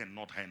father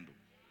cannot handle.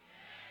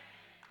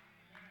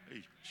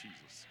 Hey,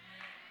 Jesus.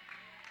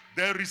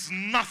 There is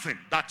nothing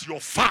that your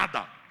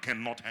father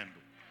cannot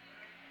handle.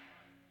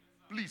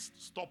 Please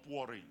stop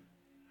worrying.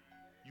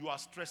 You are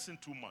stressing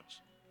too much.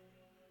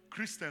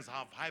 Christians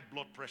have high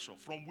blood pressure.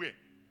 From where?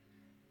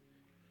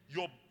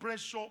 Your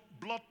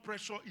blood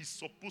pressure is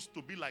supposed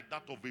to be like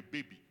that of a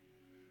baby.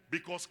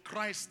 Because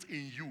Christ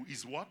in you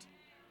is what?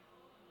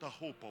 The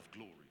hope of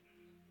glory.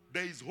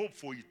 There is hope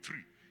for a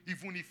tree,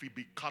 even if it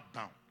be cut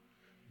down.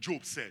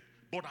 Job said,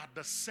 but at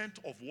the scent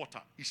of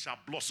water, it shall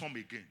blossom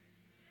again.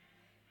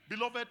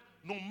 Beloved,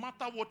 no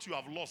matter what you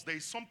have lost, there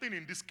is something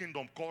in this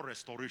kingdom called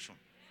restoration.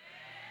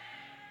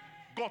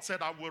 God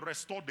said, I will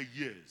restore the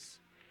years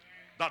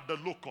that the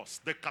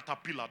locust, the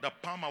caterpillar, the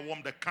palmer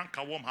worm, the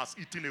cankerworm has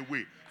eaten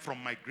away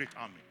from my great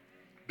army.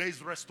 There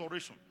is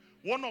restoration.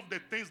 One of the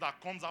things that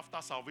comes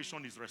after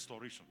salvation is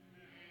restoration.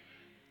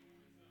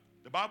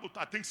 The Bible,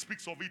 I think,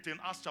 speaks of it in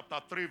Acts chapter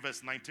 3,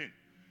 verse 19.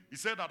 He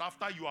said that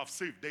after you have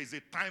saved, there is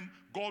a time,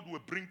 God will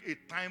bring a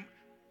time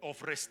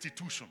of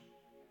restitution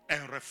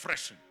and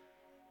refreshing.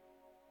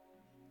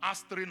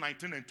 Acts 3,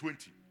 19 and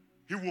 20.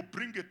 He will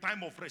bring a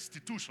time of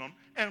restitution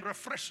and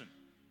refreshing.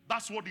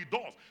 That's what he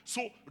does.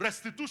 So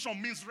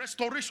restitution means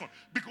restoration.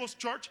 Because,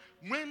 church,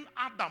 when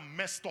Adam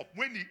messed up,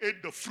 when he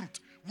ate the fruit,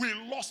 we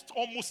lost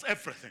almost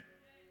everything.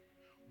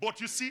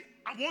 But you see,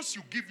 once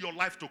you give your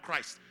life to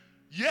Christ,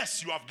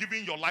 yes, you have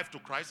given your life to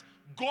Christ,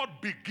 God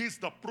begins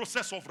the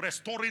process of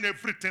restoring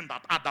everything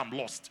that Adam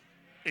lost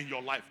in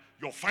your life.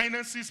 Your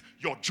finances,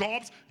 your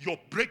jobs, your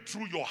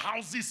breakthrough, your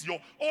houses,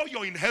 all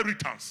your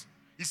inheritance.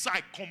 He said,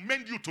 I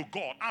commend you to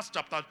God. Acts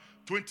chapter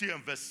 20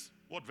 and verse,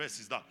 what verse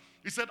is that?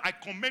 He said, I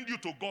commend you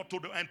to God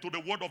and to the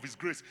word of his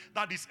grace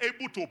that is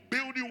able to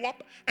build you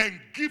up and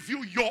give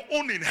you your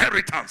own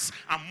inheritance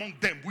among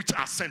them which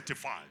are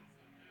sanctified.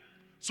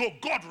 So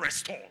God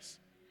restores.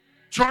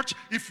 Church,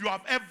 if you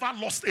have ever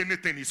lost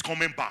anything, it's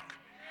coming back.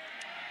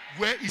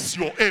 Where is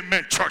your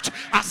amen, church?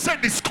 I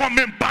said it's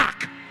coming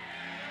back.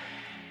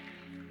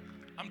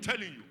 I'm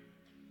telling you,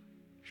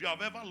 if you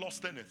have ever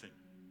lost anything,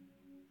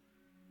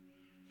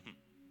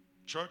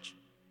 church,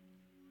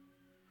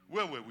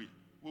 where were we?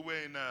 We were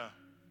in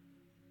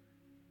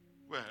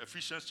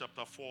Ephesians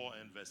chapter 4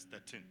 and verse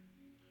 13.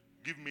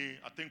 Give me,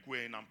 I think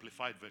we're in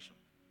amplified version.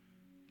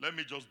 Let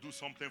me just do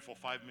something for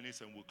 5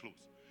 minutes and we'll close.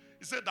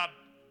 He said that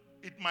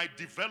it might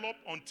develop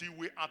until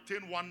we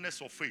attain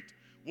oneness of faith.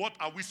 What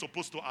are we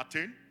supposed to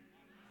attain?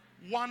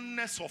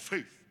 Oneness of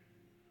faith.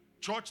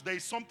 Church, there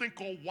is something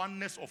called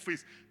oneness of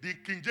faith. The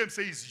King James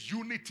says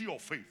unity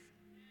of faith.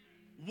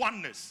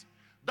 Oneness.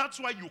 That's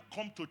why you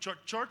come to church.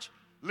 Church,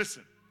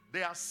 listen,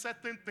 there are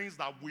certain things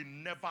that will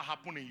never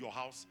happen in your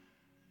house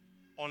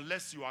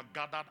unless you are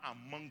gathered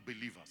among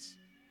believers.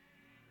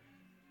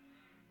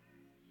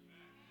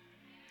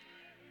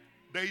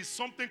 There is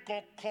something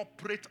called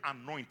corporate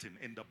anointing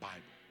in the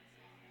Bible.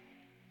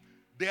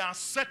 There are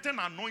certain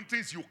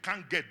anointings you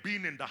can't get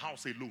being in the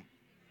house alone.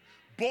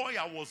 Boy,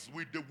 I was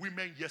with the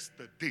women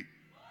yesterday.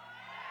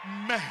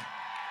 Man.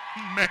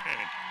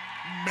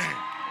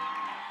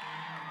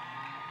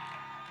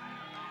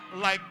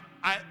 Like,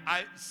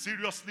 I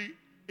seriously,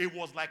 it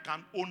was like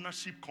an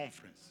ownership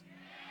conference.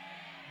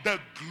 The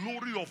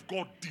glory of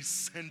God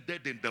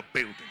descended in the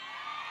building.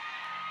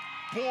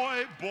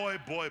 Boy.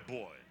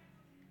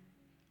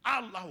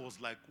 I was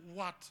like,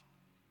 what?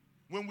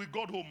 When we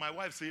got home, my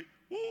wife said,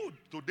 oh,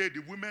 today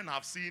the women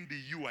have seen the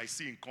you I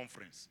see in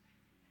conference.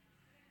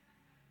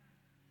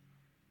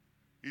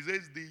 He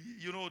says,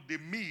 the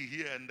me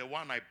here and the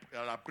one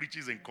that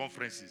preaches in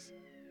conferences.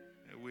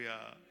 We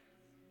are,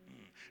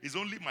 it's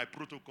only my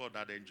protocol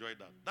that enjoy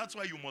that. That's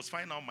why you must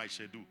find out my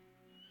schedule.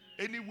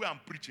 Anywhere I'm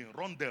preaching,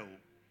 run there.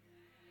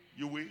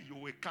 You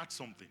will catch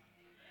something.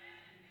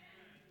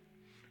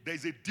 There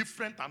is a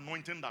different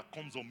anointing that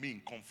comes on me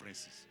in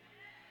conferences.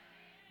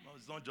 No,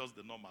 it's not just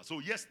the normal. So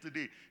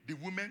yesterday, the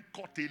women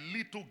caught a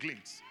little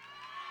glimpse.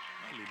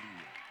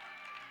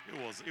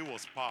 Hallelujah. It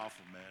was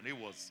powerful, man. It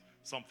was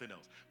something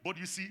else. But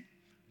you see,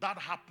 that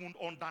happened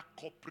under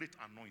corporate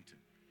anointing.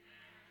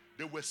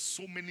 There were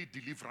so many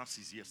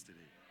deliverances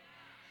yesterday.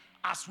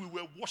 As we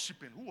were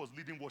worshiping, who was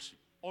leading worship?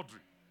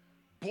 Audrey.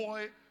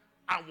 Boy,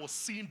 I was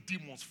seeing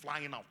demons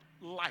flying out.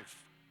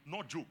 Life,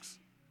 not jokes.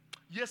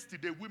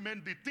 Yesterday,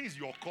 women, the things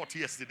you caught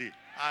yesterday.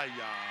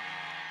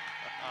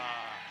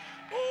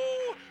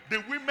 Oh,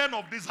 the women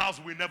of this house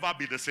will never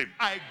be the same.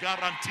 I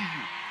guarantee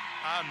you.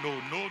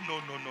 No.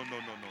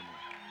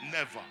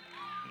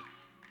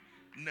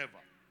 Never.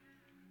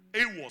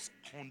 It was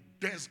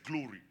condensed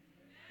glory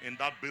in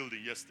that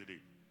building yesterday.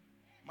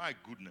 My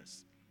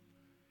goodness.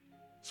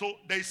 So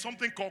there is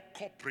something called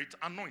corporate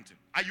anointing.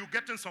 Are you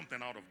getting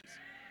something out of this?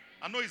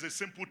 I know it's a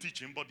simple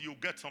teaching, but you'll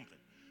get something.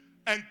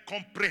 And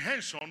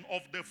comprehension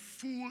of the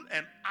full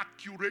and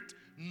accurate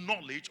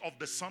knowledge of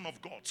the Son of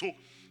God. So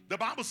the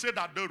Bible said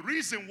that the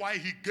reason why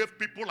he gave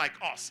people like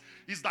us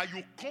is that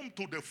you come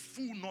to the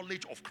full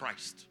knowledge of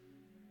Christ,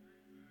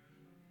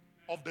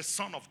 of the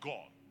Son of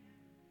God,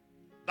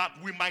 that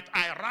we might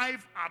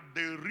arrive at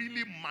the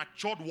really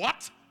matured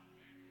what?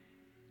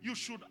 You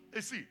should,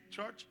 see,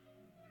 church,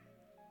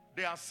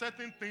 there are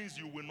certain things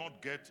you will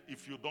not get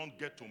if you don't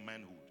get to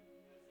manhood.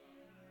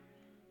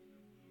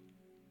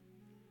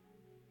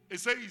 It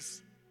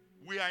says,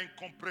 we are in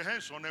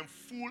comprehension and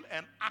full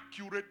and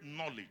accurate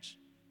knowledge.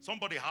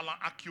 Somebody holler,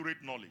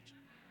 accurate knowledge.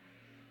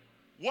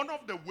 One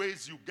of the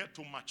ways you get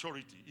to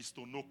maturity is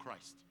to know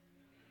Christ.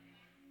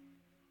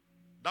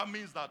 That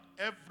means that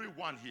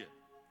everyone here,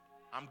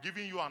 I'm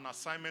giving you an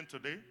assignment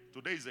today.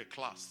 Today is a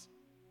class.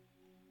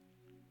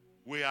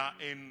 We are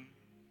in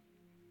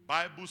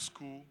Bible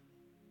School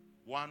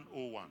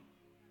 101.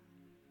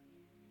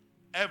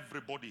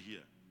 Everybody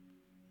here,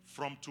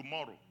 from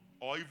tomorrow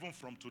or even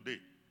from today,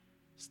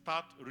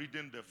 start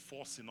reading the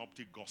 4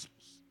 synoptic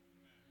gospels.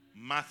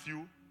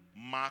 Matthew,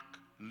 Mark,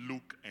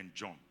 Luke, and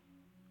John.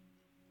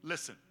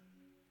 Listen,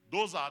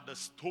 those are the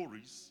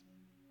stories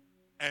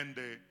and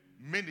the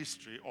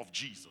ministry of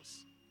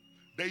Jesus.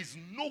 There is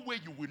no way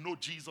you will know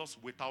Jesus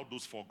without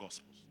those 4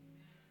 gospels.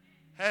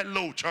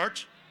 Hello,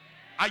 church.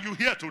 Are you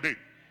here today?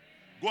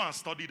 Go and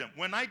study them.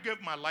 When I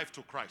gave my life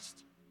to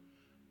Christ,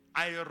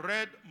 I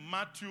read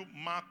Matthew,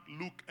 Mark,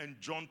 Luke, and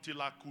John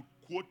till I could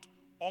quote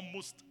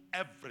almost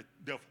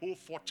the whole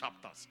 4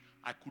 chapters.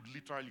 I could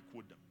literally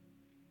quote them.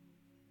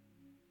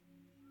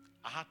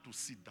 I had to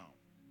sit down.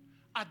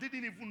 I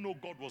didn't even know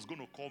God was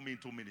going to call me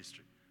into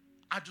ministry.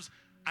 I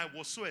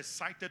was so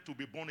excited to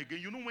be born again.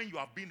 You know when you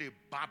have been a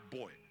bad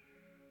boy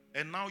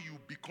and now you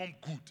become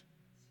good.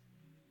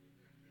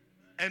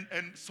 And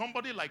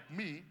somebody like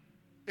me,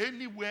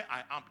 anywhere I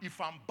am, if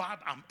I'm bad,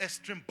 I'm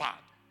extreme bad.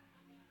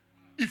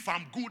 If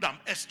I'm good, I'm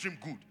extreme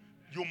good.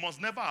 You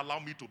must never allow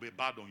me to be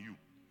bad on you.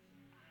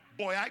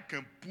 Boy, I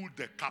can pull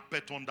the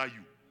carpet under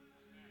you.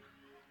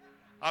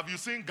 Have you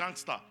seen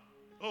Gangster?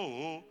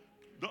 Oh,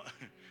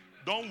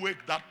 don't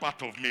wake that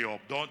part of me up.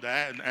 Don't.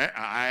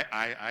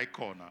 I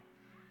corner.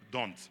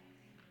 Don't.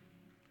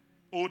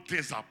 All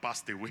things are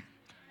passed away.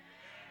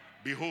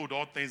 Behold,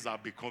 all things are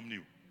become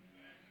new.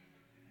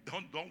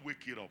 Don't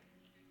wake it up.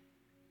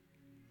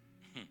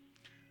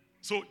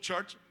 So,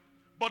 church,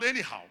 but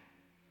anyhow,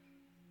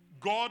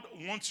 God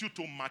wants you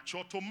to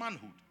mature to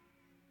manhood.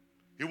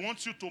 He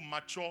wants you to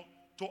mature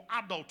to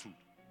adulthood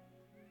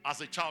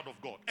as a child of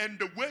God. And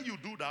the way you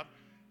do that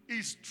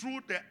is through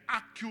the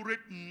accurate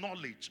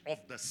knowledge of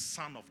the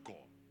Son of God.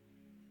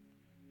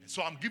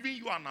 So I'm giving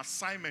you an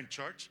assignment,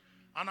 church,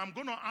 and I'm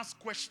going to ask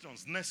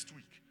questions next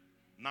week.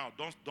 Now,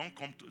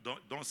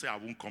 don't say I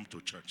won't come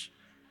to church.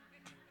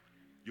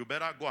 You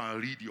better go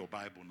and read your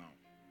Bible now.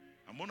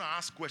 I'm going to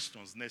ask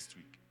questions next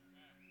week.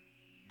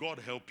 God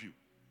help you.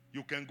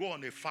 You can go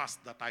on a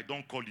fast that I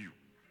don't call you.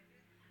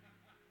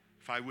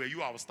 If I were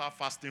you, I would start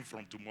fasting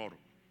from tomorrow.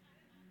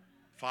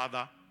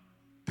 Father,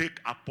 take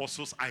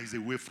apostles' eyes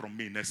away from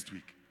me next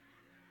week.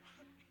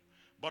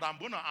 But I'm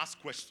going to ask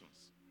questions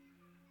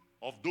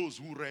of those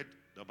who read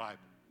the Bible.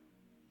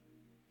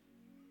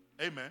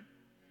 Amen.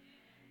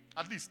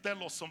 At least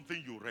tell us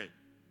something you read.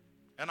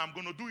 And I'm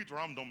going to do it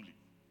randomly.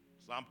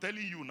 So I'm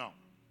telling you now.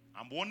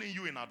 I'm warning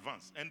you in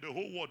advance. And the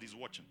whole world is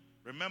watching.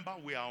 Remember,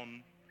 we are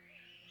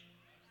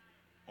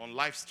on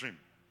live stream.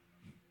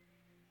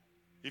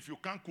 If you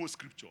can't quote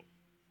scripture,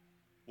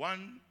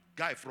 one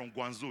guy from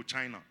Guangzhou,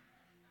 China,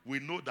 we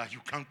know that you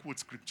can't quote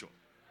scripture.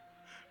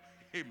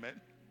 Amen.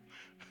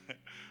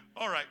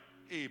 All right.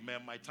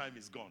 Amen. My time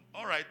is gone.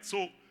 All right.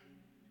 So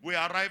we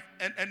arrive.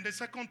 And the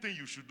second thing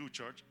you should do,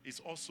 church, is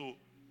also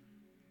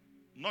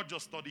not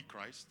just study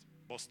Christ,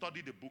 but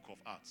study the book of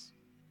Acts.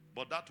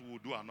 But that we'll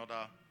do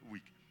another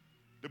week.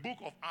 The book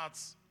of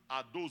Acts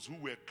are those who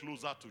were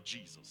closer to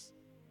Jesus.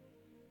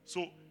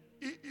 So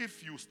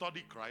if you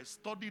study Christ,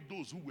 study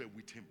those who were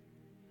with him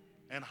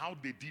and how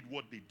they did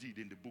what they did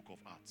in the book of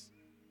Acts.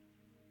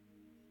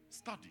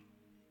 Study.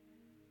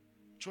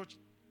 Church,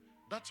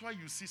 that's why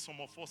you see some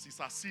of us,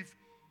 it's as if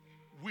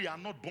we are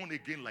not born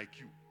again like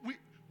you.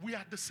 We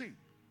are the same.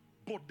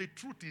 But the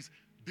truth is,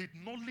 the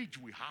knowledge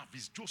we have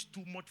is just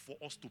too much for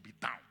us to be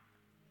down.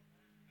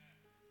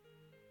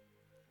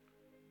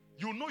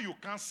 You know you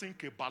can't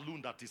sink a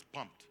balloon that is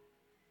pumped.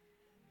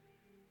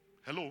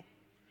 Hello?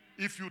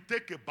 If you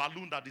take a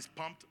balloon that is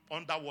pumped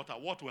underwater,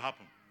 what will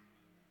happen?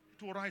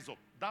 It will rise up.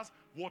 That's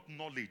what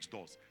knowledge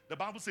does. The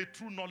Bible says,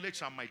 through knowledge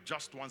shall my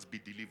just ones be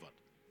delivered.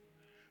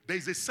 There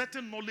is a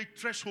certain knowledge,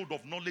 threshold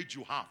of knowledge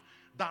you have,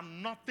 that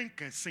nothing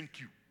can sink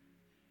you.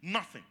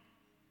 Nothing.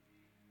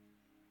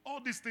 All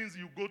these things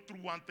you go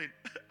through one thing.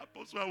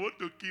 Apostle, I want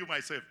to kill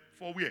myself.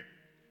 For where?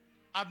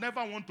 I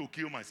never want to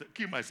kill myself.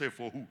 Kill myself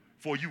for who?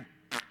 For you.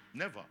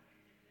 Never.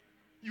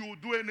 You will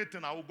do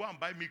anything. I will go and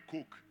buy me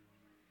Coke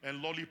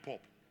and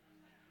lollipop.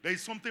 There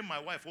is something my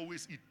wife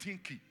always eat.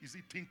 Tinky. Is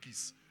it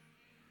Tinkies?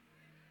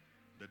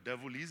 The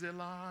devil is a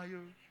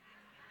liar.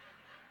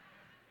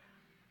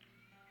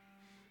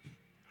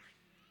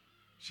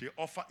 She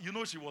offered,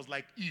 she was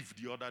like Eve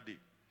the other day.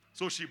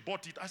 So she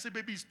bought it. I said,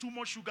 baby, it's too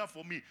much sugar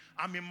for me.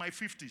 I'm in my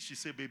 50s. She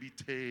said, baby,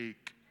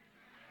 take.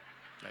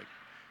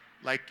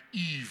 Like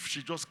Eve,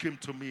 she just came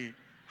to me.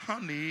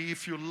 Honey,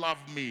 if you love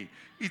me,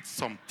 eat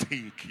some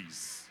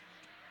Tinkies.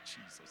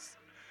 Jesus.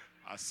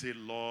 I said,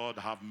 Lord,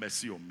 have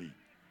mercy on me.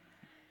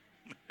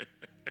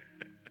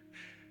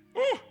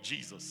 Oh,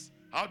 Jesus.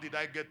 How did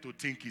I get to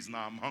Tinkies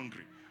now? I'm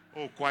hungry.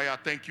 Oh, choir,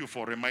 thank you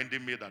for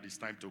reminding me that it's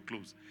time to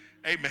close.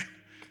 Amen.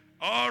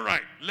 All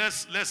right,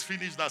 let's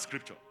finish that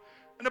scripture.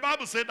 And the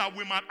Bible said that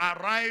we might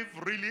arrive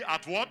really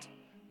at what?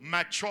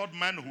 Matured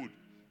manhood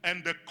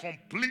and the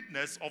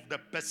completeness of the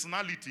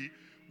personality,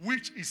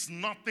 which is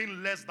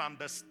nothing less than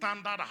the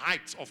standard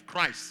heights of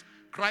Christ,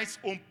 Christ's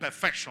own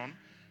perfection,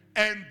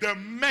 and the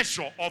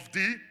measure of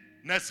the,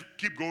 let's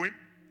keep going,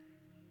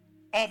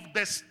 of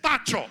the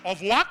stature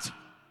of what?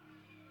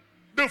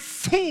 The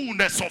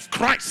fullness of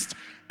Christ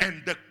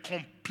and the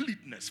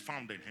completeness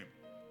found in him.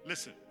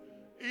 Listen,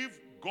 if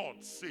God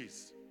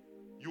says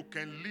you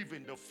can live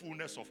in the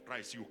fullness of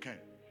Christ, you can.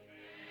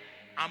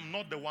 I'm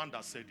not the one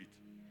that said it.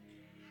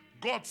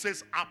 God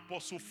says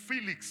Apostle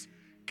Felix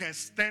can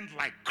stand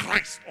like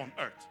Christ on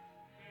earth.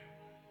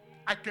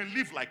 I can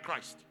live like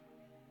Christ.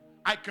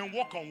 I can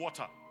walk on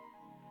water.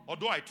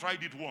 Although I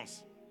tried it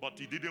once, but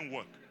it didn't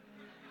work.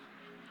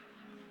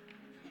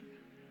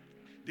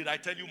 Did I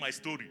tell you my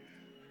story?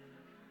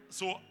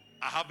 So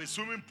I have a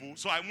swimming pool.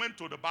 So I went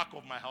to the back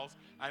of my house.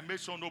 I made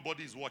sure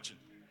nobody is watching.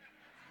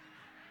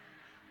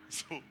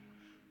 So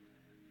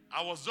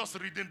I was just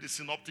reading the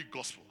synoptic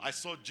gospel. I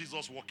saw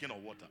Jesus walking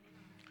on water.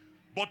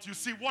 But you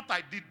see, what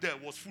I did there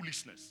was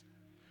foolishness.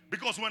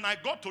 Because when I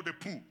got to the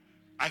pool,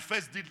 I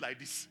first did like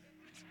this.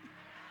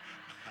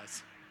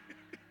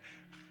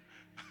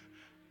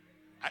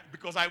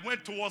 Because I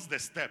went towards the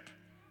step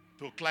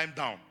to climb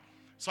down.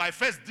 So I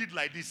first did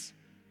like this.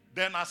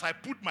 Then as I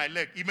put my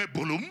leg, it made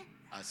boom.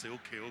 I say,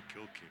 okay.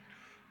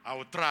 I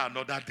will try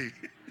another day.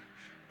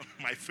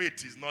 My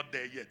faith is not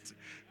there yet.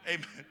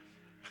 Amen.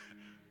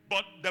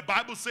 But the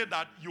Bible said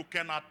that you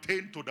can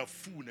attain to the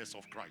fullness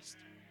of Christ.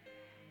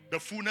 The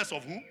fullness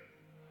of who?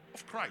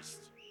 Of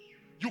Christ.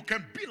 You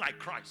can be like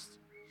Christ.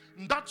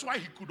 And that's why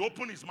he could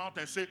open his mouth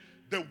and say,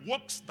 the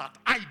works that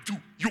I do,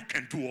 you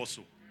can do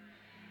also.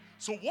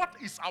 So what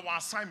is our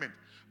assignment?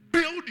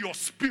 Build your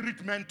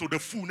spirit man to the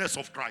fullness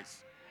of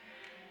Christ.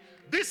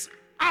 This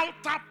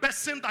outer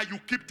person that you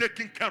keep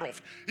taking care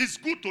of, it's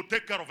good to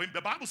take care of him.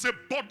 The Bible says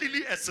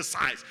bodily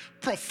exercise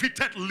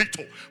profited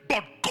little,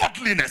 but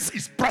godliness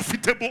is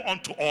profitable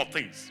unto all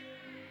things.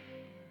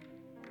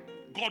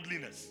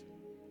 Godliness.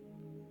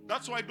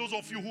 That's why those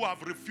of you who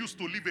have refused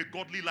to live a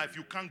godly life,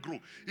 you can't grow.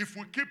 If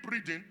we keep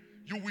reading,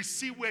 you will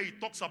see where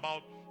it talks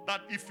about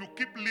that if you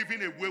keep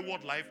living a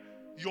wayward life,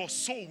 your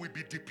soul will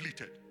be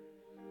depleted.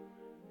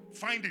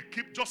 Find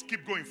it. Just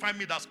keep going. Find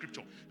me that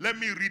scripture. Let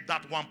me read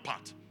that one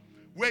part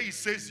where it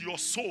says your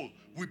soul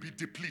will be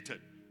depleted.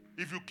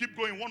 If you keep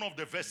going, one of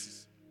the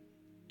verses.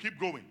 Keep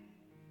going.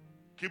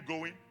 Keep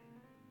going.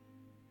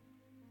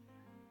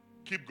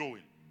 Keep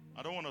going.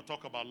 I don't want to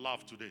talk about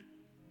love today.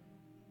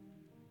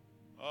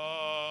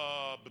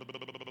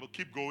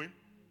 Keep going.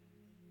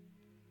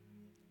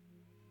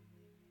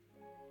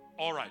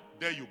 All right,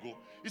 there you go.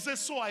 He says,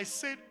 so I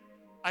say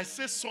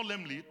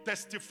solemnly,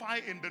 testify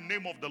in the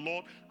name of the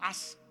Lord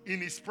as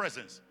in his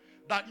presence,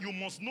 that you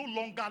must no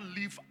longer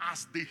live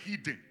as the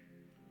heathen.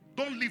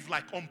 Don't live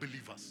like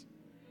unbelievers.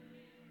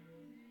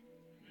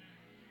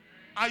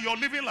 Are you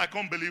living like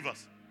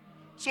unbelievers?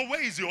 So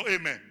where is your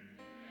amen?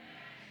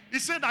 He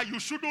said that you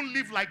shouldn't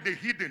live like the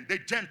heathen, the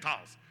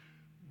Gentiles,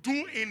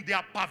 do in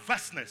their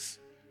perverseness,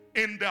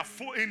 in their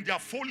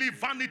folly,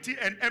 vanity,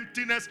 and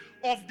emptiness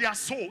of their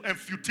soul and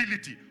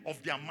futility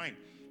of their mind.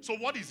 So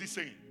what is he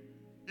saying?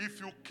 If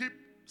you keep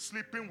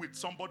sleeping with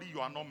somebody you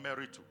are not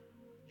married to,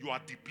 you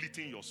are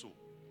depleting your soul.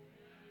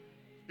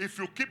 If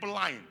you keep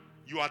lying,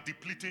 you are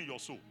depleting your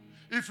soul.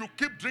 If you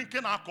keep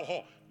drinking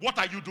alcohol, what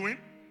are you doing?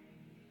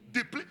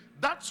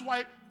 That's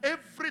why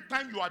every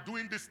time you are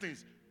doing these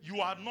things, you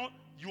are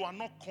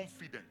not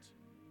confident.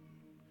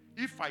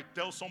 If I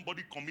tell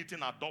somebody committing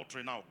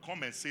adultery now,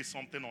 come and say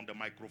something on the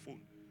microphone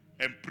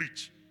and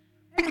preach.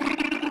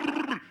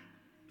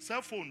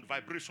 Cell phone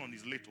vibration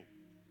is little.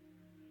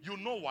 You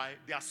know why?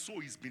 Their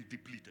soul is being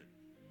depleted.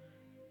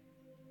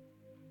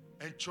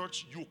 And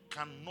church, you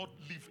cannot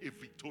live a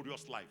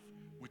victorious life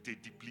with a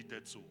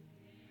depleted soul.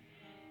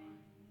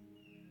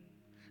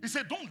 He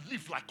said, don't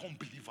live like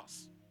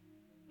unbelievers.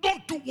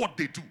 Don't do what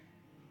they do.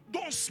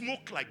 Don't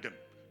smoke like them.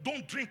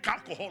 Don't drink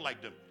alcohol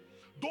like them.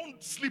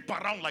 Don't sleep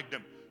around like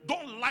them.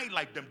 Don't lie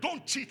like them.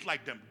 Don't cheat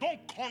like them. Don't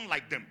con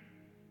like them.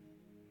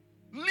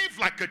 Live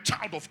like a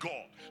child of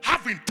God.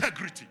 Have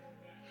integrity.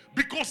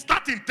 Because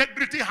that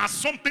integrity has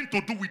something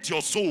to do with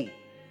your soul.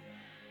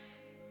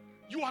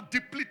 You are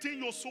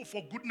depleting your soul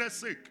for goodness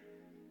sake.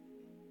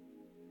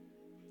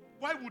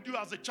 Why would you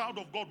as a child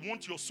of God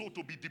want your soul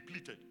to be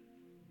depleted?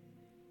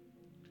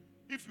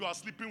 If you are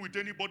sleeping with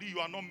anybody you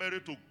are not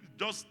married to,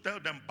 just tell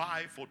them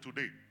bye for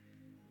today.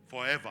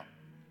 Forever.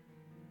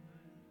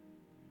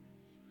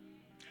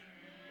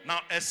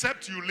 Now,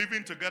 except you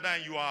living together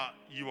and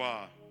you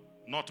are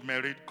not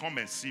married, come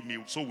and see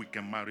me so we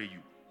can marry you.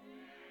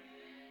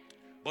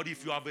 But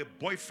if you have a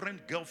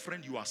boyfriend,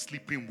 girlfriend you are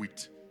sleeping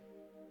with,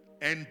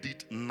 end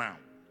it now.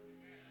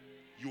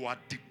 You are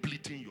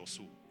depleting your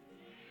soul.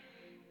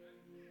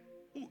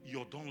 Oh,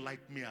 you don't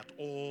like me at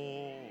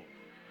all.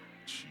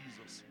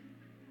 Jesus.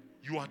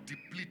 You are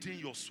depleting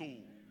your soul.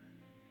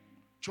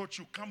 Church,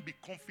 you can't be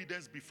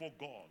confident before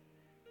God.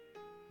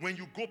 When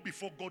you go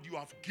before God, you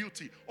are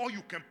guilty. All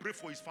you can pray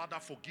for is, Father,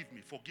 forgive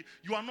me. Forgive.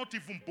 You are not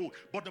even bold.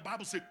 But the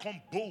Bible says, come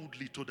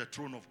boldly to the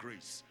throne of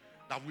grace,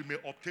 that we may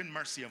obtain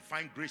mercy and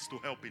find grace to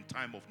help in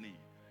time of need.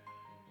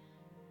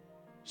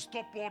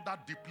 Stop all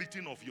that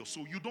depleting of your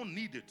soul. You don't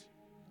need it.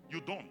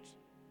 You don't.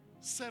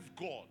 Serve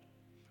God.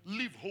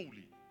 Live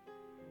holy.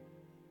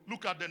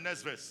 Look at the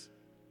next verse.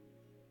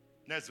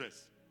 Next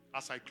verse,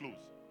 as I close.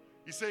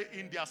 He said,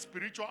 in their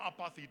spiritual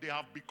apathy, they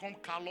have become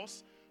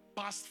callous,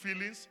 past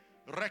feelings,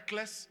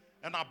 reckless,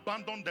 and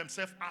abandon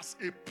themselves as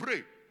a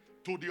prey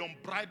to the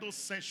unbridled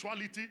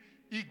sensuality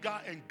eager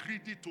and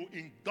greedy to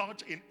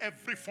indulge in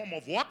every form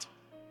of what?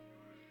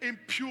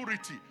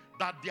 Impurity,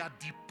 that their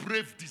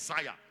depraved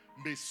desire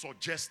may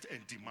suggest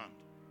and demand.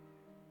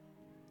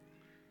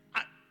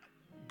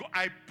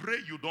 I pray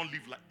you don't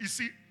live like. You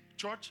see,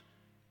 church,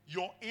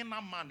 your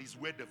inner man is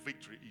where the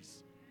victory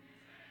is.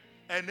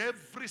 And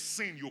every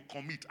sin you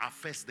commit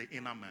affects the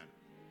inner man.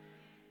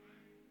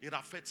 It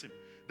affects him.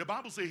 The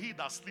Bible says he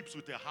that sleeps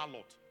with a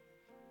harlot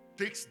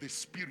takes the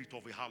spirit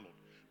of a harlot.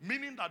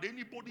 Meaning that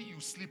anybody you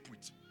sleep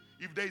with,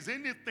 if there is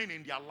anything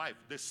in their life,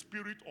 the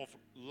spirit of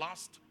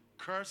lust,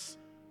 curse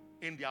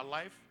in their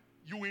life,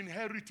 you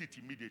inherit it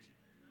immediately.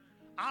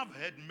 I've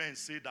heard men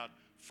say that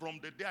from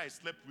the day I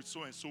slept with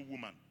so-and-so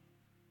woman,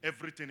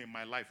 everything in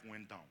my life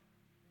went down.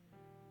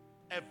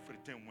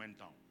 Everything went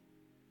down.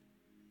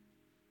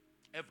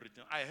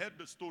 Everything. I heard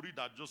the story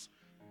that just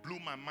blew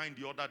my mind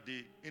the other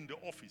day in the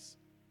office.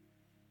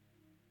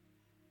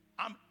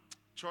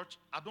 Church,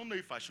 I don't know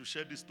if I should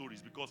share these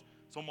stories because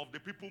some of the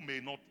people may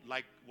not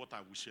like what I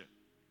will share.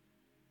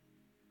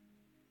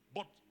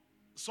 But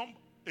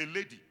a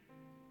lady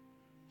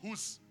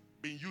who's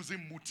been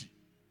using muti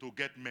to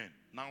get men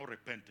now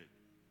repented.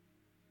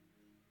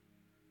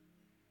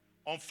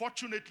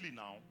 Unfortunately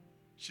now,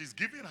 she's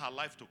giving her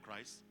life to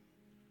Christ.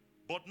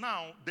 But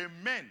now, the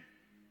men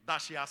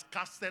that she has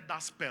casted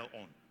that spell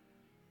on,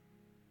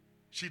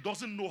 she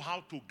doesn't know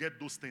how to get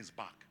those things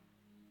back.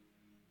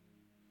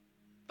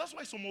 That's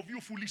why some of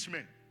you foolish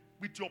men,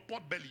 with your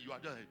pot belly, you are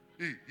just,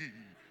 hey.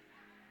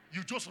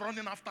 You're just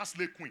running after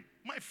slave queen.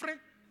 My friend,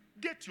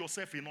 get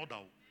yourself in order.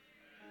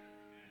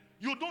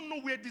 You don't know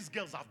where these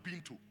girls have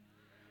been to.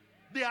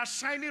 They are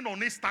shining on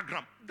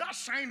Instagram. That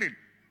shining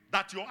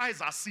that your eyes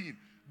are seeing,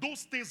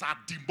 those things are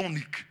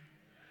demonic.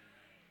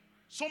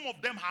 Some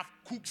of them have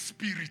cooked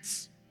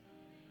spirits.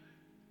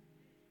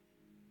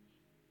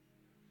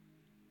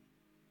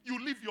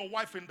 You leave your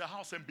wife in the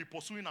house and be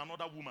pursuing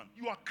another woman.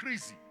 You are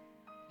crazy.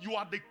 You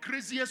are the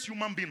craziest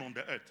human being on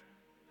the earth.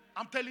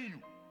 I'm telling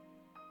you.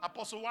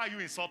 Apostle, why are you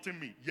insulting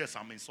me? Yes,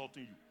 I'm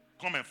insulting you.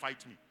 Come and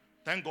fight me.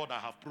 Thank God I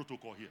have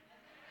protocol here.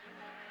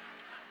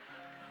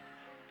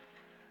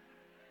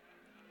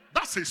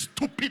 That's a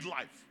stupid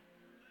life.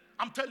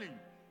 I'm telling you.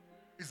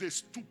 It's a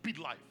stupid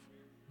life.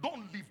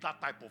 Don't live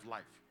that type of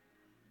life.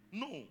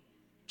 No.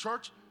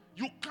 Church,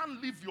 you can't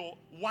leave your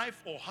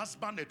wife or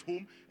husband at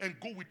home and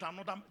go with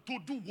another. To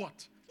do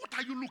what? What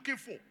are you looking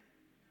for?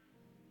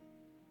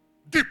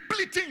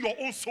 Depleting your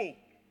own soul.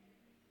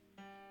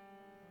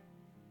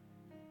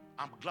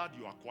 I'm glad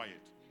you are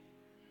quiet.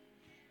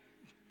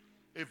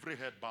 Every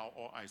head bow,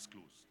 all eyes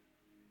closed.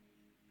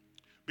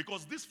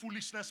 Because this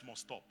foolishness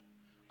must stop.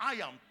 I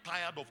am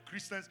tired of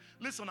Christians.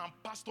 Listen, I'm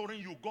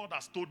pastoring you. God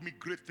has told me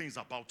great things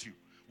about you.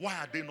 Why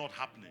are they not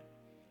happening?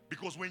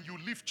 Because when you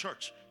leave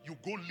church, you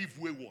go live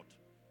wayward.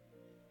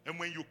 And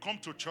when you come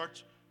to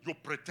church, you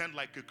pretend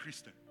like a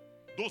Christian.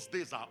 Those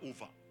days are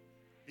over.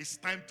 It's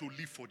time to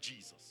live for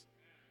Jesus.